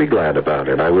I would be glad about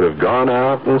it. I would have gone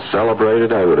out and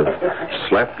celebrated. I would have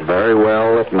slept very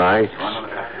well at night.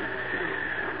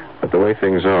 But the way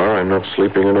things are, I'm not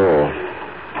sleeping at all.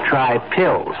 Try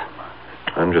pills.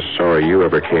 I'm just sorry you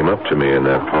ever came up to me in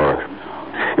that park.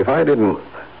 If I didn't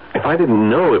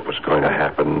know it was going to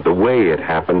happen the way it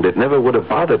happened, it never would have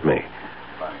bothered me.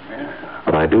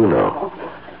 But I do know.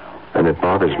 And it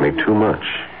bothers me too much.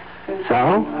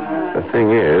 So? The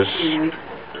thing is,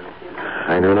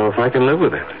 I don't know if I can live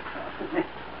with it.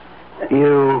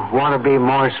 You want to be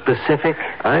more specific?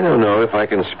 I don't know if I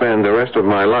can spend the rest of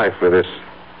my life with this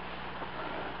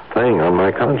thing on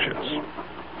my conscience.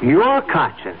 Your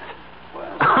conscience?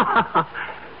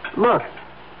 Look,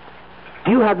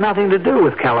 you had nothing to do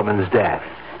with Kellerman's death.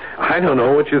 I don't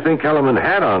know what you think Kellerman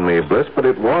had on me, Bliss, but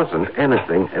it wasn't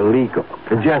anything illegal.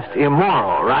 Just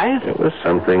immoral, right? It was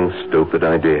something stupid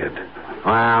I did.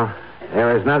 Well,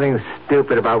 there was nothing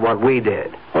stupid about what we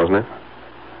did. Wasn't it?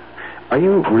 Are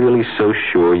you really so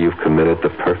sure you've committed the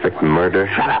perfect murder?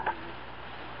 Shut up.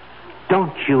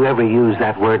 Don't you ever use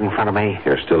that word in front of me.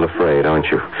 You're still afraid, aren't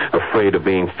you? Afraid of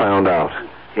being found out.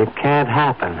 It can't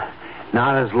happen.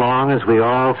 Not as long as we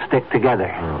all stick together.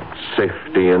 Oh,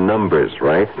 safety in numbers,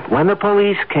 right? When the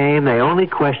police came, they only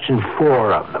questioned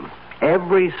 4 of them.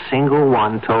 Every single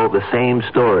one told the same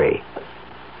story.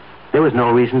 There was no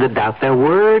reason to doubt their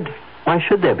word. Why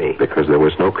should there be? Because there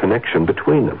was no connection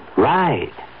between them.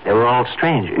 Right. They were all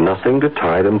strangers. Nothing to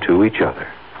tie them to each other.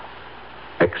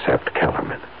 Except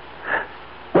Kellerman.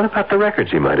 What about the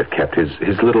records he might have kept?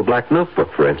 His little black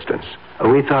notebook, for instance.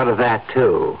 We thought of that,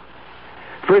 too.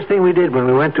 First thing we did when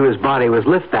we went to his body was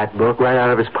lift that book right out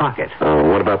of his pocket. Oh,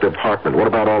 what about the apartment? What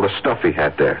about all the stuff he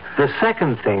had there? The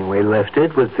second thing we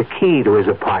lifted was the key to his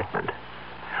apartment.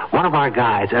 One of our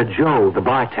guys, Joe, the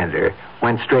bartender,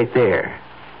 went straight there.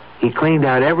 He cleaned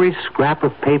out every scrap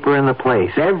of paper in the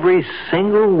place, every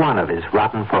single one of his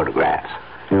rotten photographs.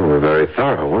 You were very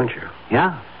thorough, weren't you?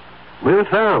 Yeah. We were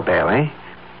thorough, Bailey.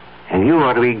 And you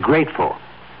ought to be grateful,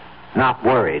 not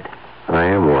worried. I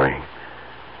am worrying.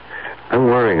 I'm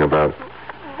worrying about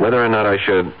whether or not I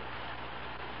should...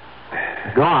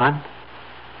 Go on.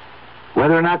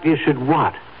 Whether or not you should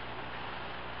what?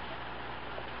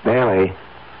 Bailey,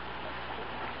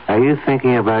 are you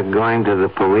thinking about going to the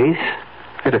police?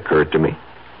 It occurred to me.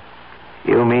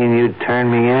 You mean you'd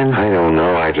turn me in? I don't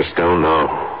know. I just don't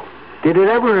know. Did it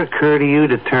ever occur to you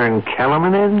to turn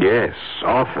Kellerman in? Yes,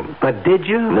 often. But did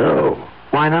you? No.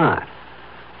 Why not?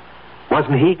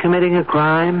 Wasn't he committing a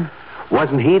crime?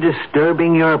 Wasn't he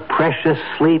disturbing your precious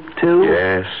sleep, too?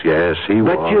 Yes, he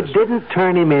was. But you didn't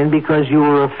turn him in because you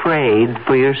were afraid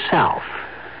for yourself.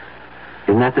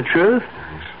 Isn't that the truth?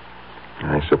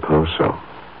 I suppose so.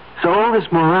 So all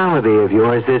this morality of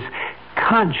yours, this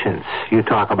conscience you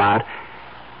talk about,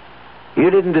 you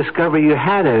didn't discover you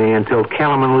had any until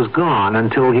Kellerman was gone,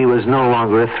 until he was no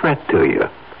longer a threat to you.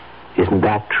 Isn't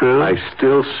that true? I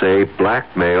still say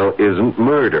blackmail isn't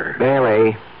murder.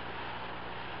 Bailey,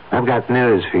 I've got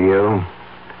news for you.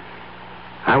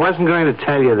 I wasn't going to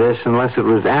tell you this unless it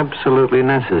was absolutely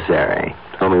necessary.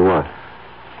 Tell me what?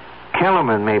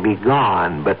 Kellerman may be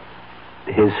gone, but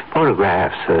his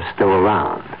photographs are still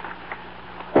around.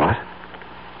 What?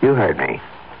 You heard me.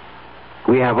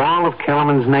 We have all of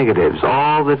Kellerman's negatives,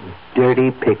 all the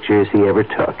dirty pictures he ever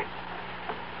took.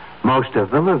 Most of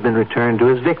them have been returned to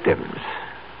his victims.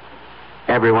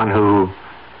 Everyone who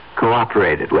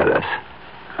cooperated with us.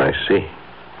 I see.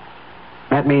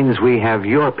 That means we have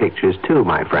your pictures, too,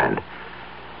 my friend.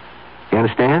 You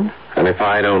understand? And if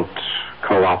I don't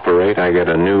cooperate, I get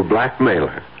a new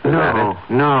blackmailer. Is that it?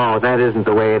 No, that isn't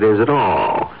the way it is at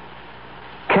all.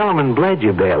 Kellerman bled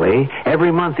you, Bailey.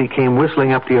 Every month he came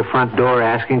whistling up to your front door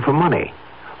asking for money.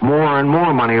 More and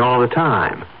more money all the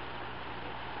time.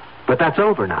 But that's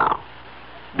over now.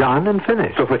 Done and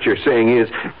finished. So what you're saying is,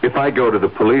 if I go to the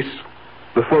police,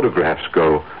 the photographs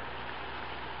go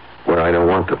where I don't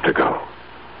want them to go.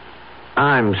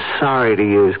 I'm sorry to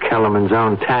use Kellerman's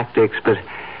own tactics, but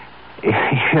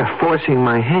you're forcing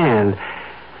my hand.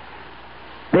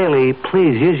 Bailey,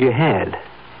 please use your head.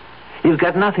 You've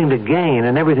got nothing to gain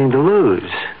and everything to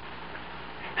lose.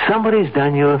 Somebody's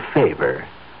done you a favor.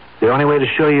 The only way to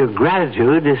show your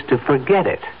gratitude is to forget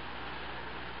it.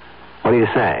 What do you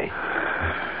say?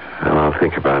 Well, I'll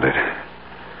think about it.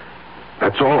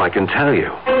 That's all I can tell you.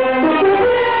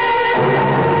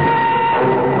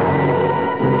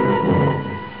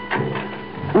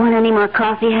 Want any more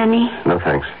coffee, honey? No,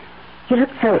 thanks. You look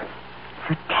so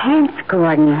tense,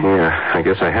 Gordon. Yeah, I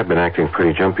guess I have been acting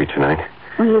pretty jumpy tonight.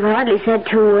 Well, you've hardly said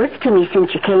 2 words to me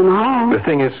since you came home. The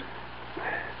thing is,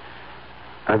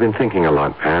 I've been thinking a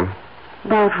lot, Pam.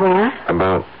 About what?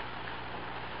 About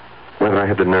whether I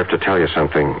had the nerve to tell you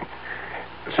something.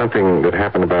 Something that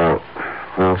happened about,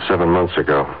 7 months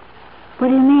ago. What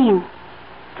do you mean?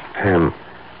 Pam,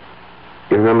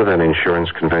 you remember that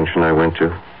insurance convention I went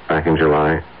to back in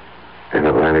July in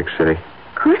Atlantic City?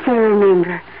 Of course I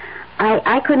remember.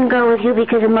 I couldn't go with you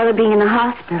because of Mother being in the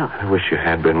hospital. I wish you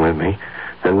had been with me.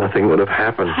 Then nothing would have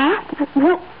happened.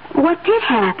 What did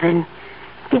happen?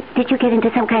 Did you get into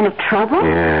some kind of trouble?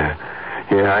 Yeah,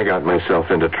 I got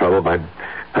myself into trouble by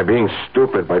being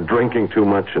stupid, by drinking too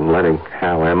much and letting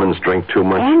Hal Emmons drink too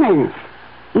much. Emmons?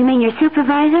 You mean your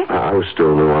supervisor? I was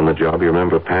still new on the job. You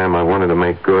remember, Pam? I wanted to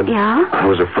make good. Yeah? I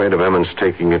was afraid of Emmons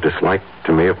taking a dislike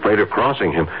to me, afraid of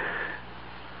crossing him.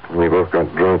 We both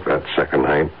got drunk that second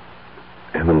night.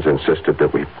 Emmons insisted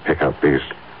that we pick up these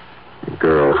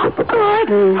girls. Oh,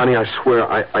 Gordon. Honey, I swear,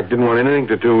 I didn't want anything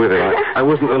to do with it. I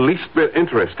wasn't the least bit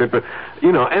interested, but,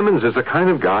 Emmons is the kind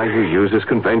of guy who uses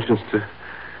conventions to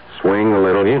swing a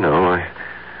little,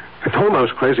 I told him I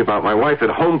was crazy about my wife, that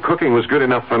home cooking was good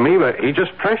enough for me, but he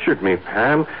just pressured me,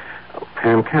 Pam. Oh,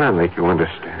 Pam, can I make you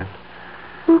understand?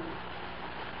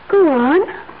 Go on.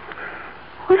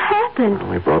 What happened?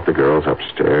 We brought the girls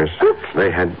upstairs. Oops.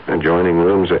 They had adjoining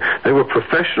rooms. They were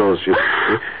professionals, you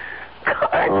see.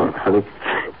 Gordon. Oh, honey.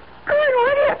 Gordon,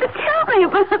 why do you have to tell me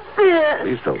about this?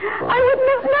 Please don't cry. I wouldn't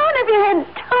have known if you hadn't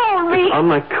told me. It's on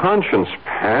my conscience,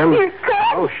 Pam. Your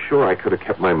conscience? Oh, sure, I could have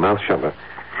kept my mouth shut, but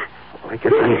I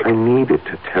guess I needed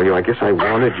to tell you. I guess I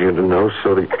wanted you to know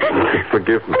so that you could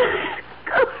forgive me.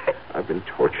 Gordon. I've been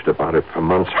tortured about it for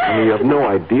months, honey. You have no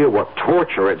idea what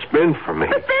torture it's been for me.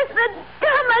 But that's the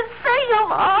dumbest thing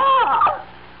of all.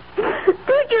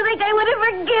 Don't you think I would have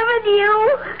forgiven you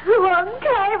a long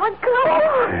time ago?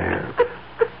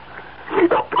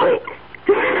 Oh, please.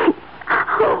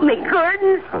 Hold me,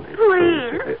 Gordon. Honey,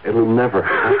 please. It'll never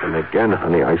happen again,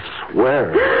 honey. I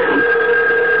swear.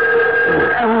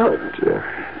 Oh, dear.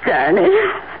 darn it.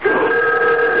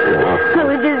 I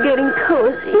was just getting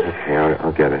cozy. Okay,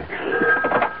 I'll get it.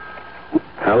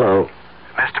 Hello.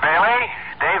 Mr. Bailey,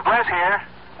 Dave Bliss here.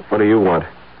 What do you want?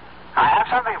 I have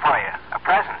something for you, a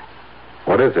present.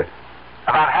 What is it?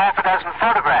 About half a dozen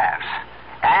photographs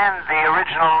and the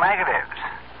original negatives.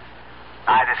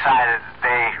 I decided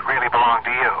they really belonged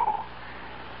to you.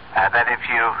 That if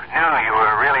you knew you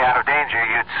were really out of danger,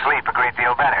 you'd sleep a great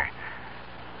deal better.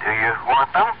 Do you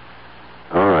want them?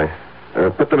 All right.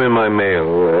 Put them in my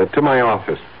mail, to my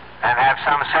office. And have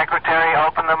some secretary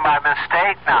open them by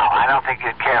mistake? No, I don't think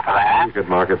you'd care for that. You could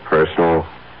mark it personal.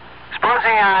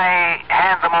 supposing I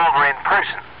hand them over in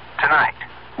person tonight?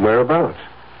 Whereabouts?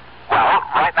 Well,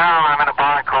 right now I'm in a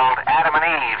bar called Adam and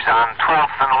Eve's on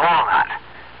 12th and Walnut.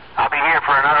 I'll be here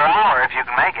for another hour if you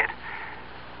can make it.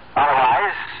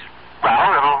 Otherwise,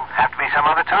 well, it'll have to be some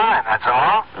other time, that's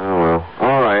all. Oh, well.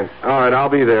 All right, I'll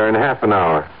be there in half an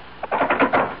hour.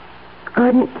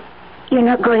 Gordon, you're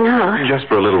not going out? Just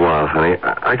for a little while, honey.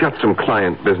 I got some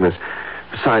client business.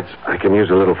 Besides, I can use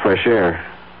a little fresh air.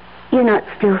 You're not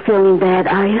still feeling bad,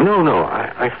 are you? No,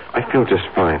 I feel just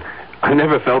fine. I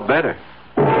never felt better.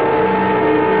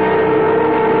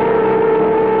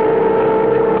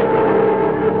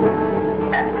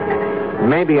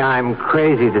 Maybe I'm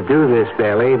crazy to do this,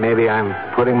 Bailey. Maybe I'm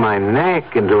putting my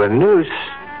neck into a noose,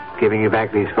 giving you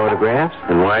back these photographs.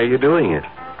 And why are you doing it?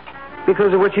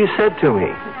 Because of what you said to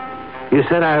me. You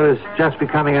said I was just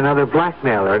becoming another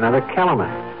blackmailer, another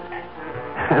Kellerman.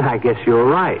 And I guess you were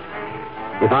right.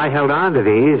 If I held on to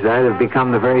these, I'd have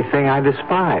become the very thing I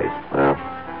despised. Well,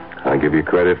 I give you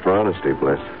credit for honesty,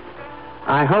 Bliss.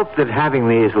 I hope that having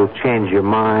these will change your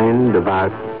mind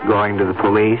about going to the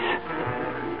police.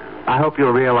 I hope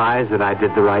you'll realize that I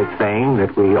did the right thing,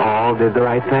 that we all did the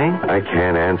right thing. I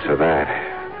can't answer that.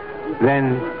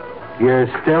 Then you're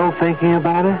still thinking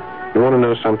about it? You want to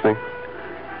know something?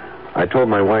 I told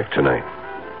my wife tonight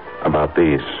about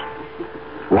these.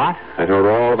 What? I told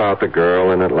her all about the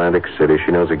girl in Atlantic City.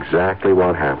 She knows exactly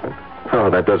what happened. Oh,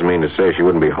 that doesn't mean to say she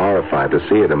wouldn't be horrified to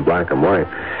see it in black and white.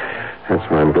 That's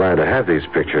why I'm glad to have these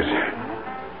pictures.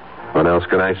 What else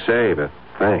can I say but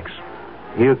thanks?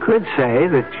 You could say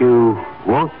that you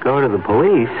won't go to the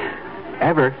police,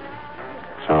 ever.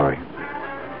 Sorry.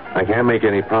 I can't make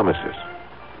any promises.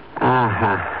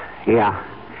 Yeah.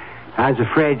 I was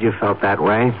afraid you felt that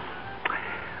way.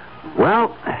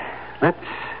 Well, let's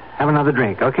have another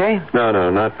drink, okay? No,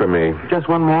 not for me. Just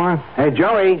one more. Hey,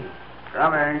 Joey.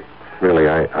 Coming. Really,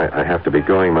 I have to be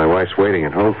going. My wife's waiting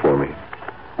at home for me.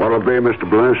 What'll it be, Mr.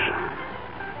 Bliss?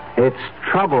 It's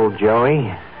trouble,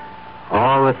 Joey.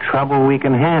 All the trouble we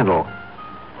can handle.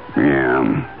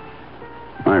 Yeah.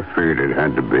 I figured it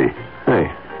had to be.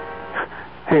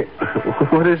 Hey,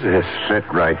 what is this? Sit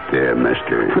right there,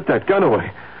 mister. Put that gun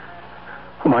away.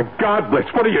 Oh, my God,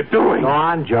 Blitz, what are you doing? Go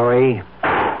on, Joey.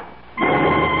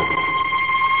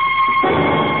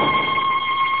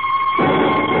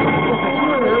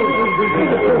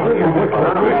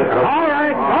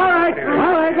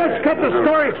 All right, let's get the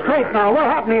story straight now. What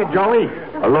happened here, Joey?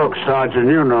 Look, Sergeant,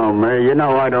 you know me. You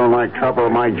know I don't like trouble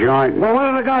in my joint. Well, what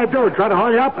did the guy do? Try to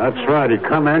hold you up? That's right. He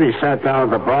come in, he sat down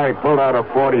at the bar, he pulled out a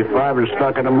 .45 and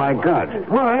stuck it in my gut.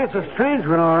 Well, that's a strange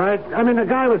one, all right. I mean, the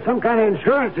guy was some kind of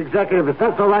insurance executive. If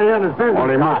that's all right on his business. Well,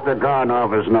 he must have gone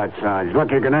off his nuts, Sarge. Look,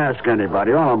 you can ask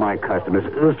anybody, all of my customers.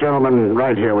 This gentleman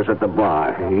right here was at the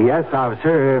bar. Yes,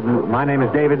 officer. My name is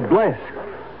David Bliss.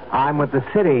 I'm with the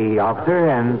city, officer,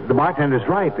 and the bartender's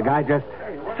right. The guy just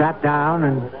sat down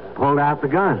and pulled out the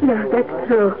gun. No, that's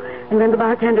true. And then the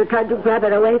bartender tried to grab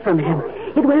it away from him.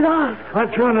 It went off.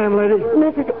 What's your name, lady?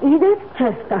 Mrs. Edith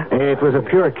Chester. It was a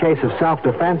pure case of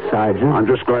self-defense, Sergeant. I'm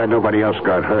just glad nobody else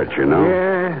got hurt, you know.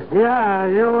 Yeah,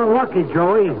 you were lucky,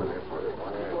 Joey.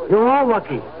 You were all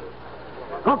lucky.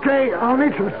 Okay, I'll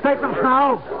need some statements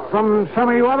now from some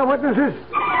of you other witnesses.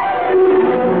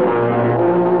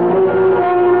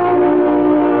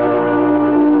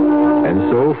 And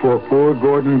so for poor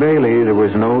Gordon Bailey, there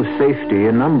was no safety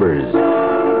in numbers,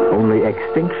 only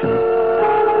extinction.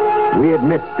 We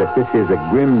admit that this is a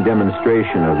grim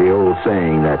demonstration of the old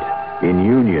saying that in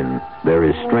union there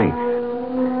is strength.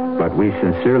 But we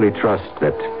sincerely trust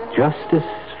that justice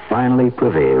finally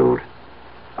prevailed.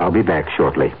 I'll be back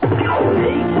shortly.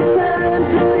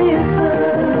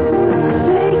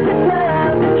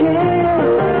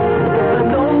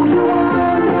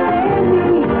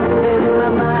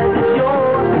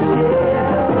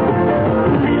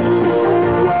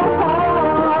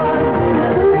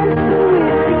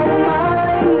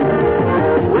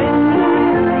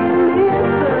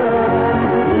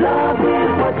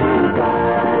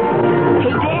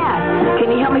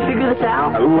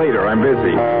 Later, I'm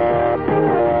busy.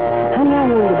 Honey, I'm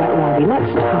worried about Robbie. Let's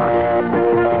talk.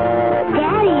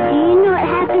 Daddy, do you know what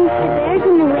happens to bears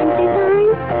in the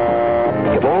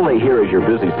wintertime? If all they hear is your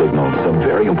busy signal, some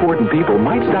very important people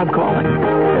might stop calling.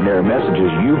 And there are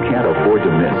messages you can't afford to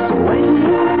miss.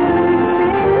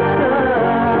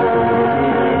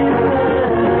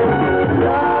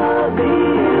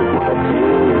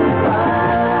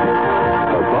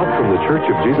 A thought from the Church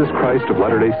of Jesus Christ of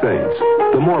Latter-day Saints,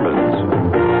 the Mormons.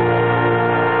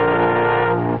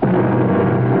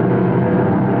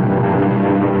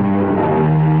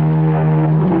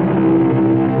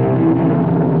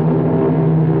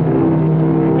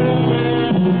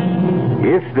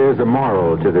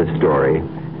 to this story,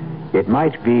 it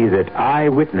might be that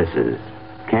eyewitnesses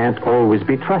can't always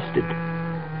be trusted,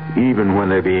 even when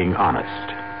they're being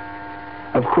honest.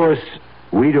 Of course,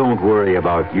 we don't worry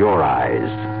about your eyes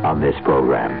on this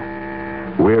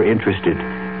program. We're interested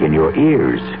in your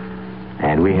ears,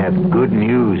 and we have good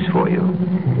news for you.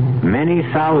 Many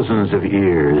thousands of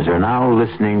ears are now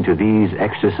listening to these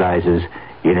exercises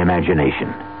in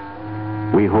imagination.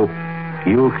 We hope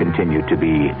you'll continue to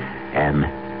be an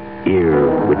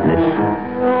ear witness.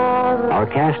 Our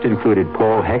cast included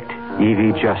Paul Hecht,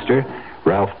 Evie Juster,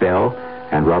 Ralph Bell,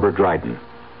 and Robert Dryden.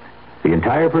 The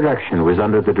entire production was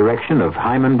under the direction of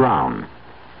Hyman Brown.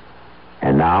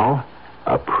 And now,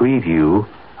 a preview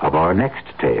of our next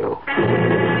tale.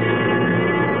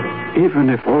 Even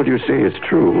if all you say is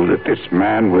true, that this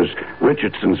man was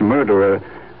Richardson's murderer,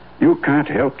 you can't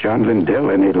help John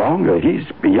Lindell any longer. He's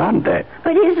beyond that.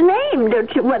 But his name,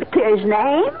 don't you want to clear his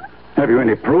name? Have you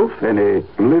any proof, any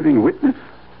living witness?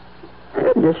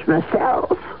 Just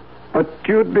myself. But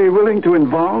you'd be willing to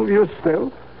involve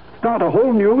yourself? Start a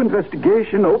whole new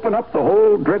investigation, open up the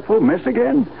whole dreadful mess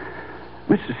again?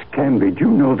 Mrs. Canby, do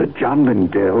you know that John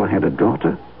Lindell had a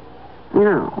daughter?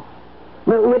 No.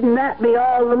 But wouldn't that be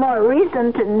all the more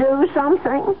reason to do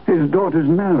something? His daughter's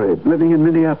married, living in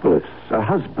Minneapolis, a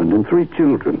husband and 3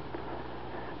 children.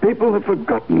 People have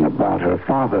forgotten about her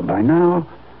father by now.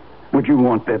 Would you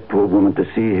want that poor woman to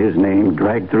see his name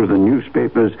dragged through the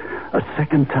newspapers a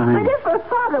second time? But if her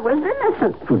father was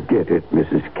innocent... Forget it,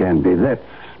 Mrs. Canby. That's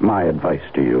my advice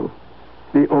to you.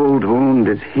 The old wound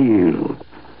is healed.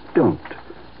 Don't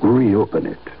reopen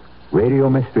it. Radio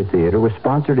Mystery Theater was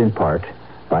sponsored in part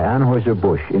by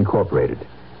Anheuser-Busch Incorporated,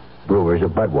 brewers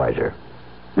of Budweiser.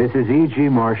 This is E.G.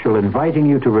 Marshall inviting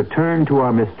you to return to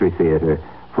our Mystery Theater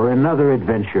for another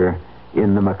adventure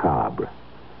in the macabre.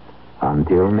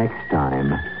 Until next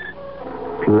time,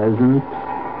 pleasant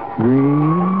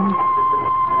dreams.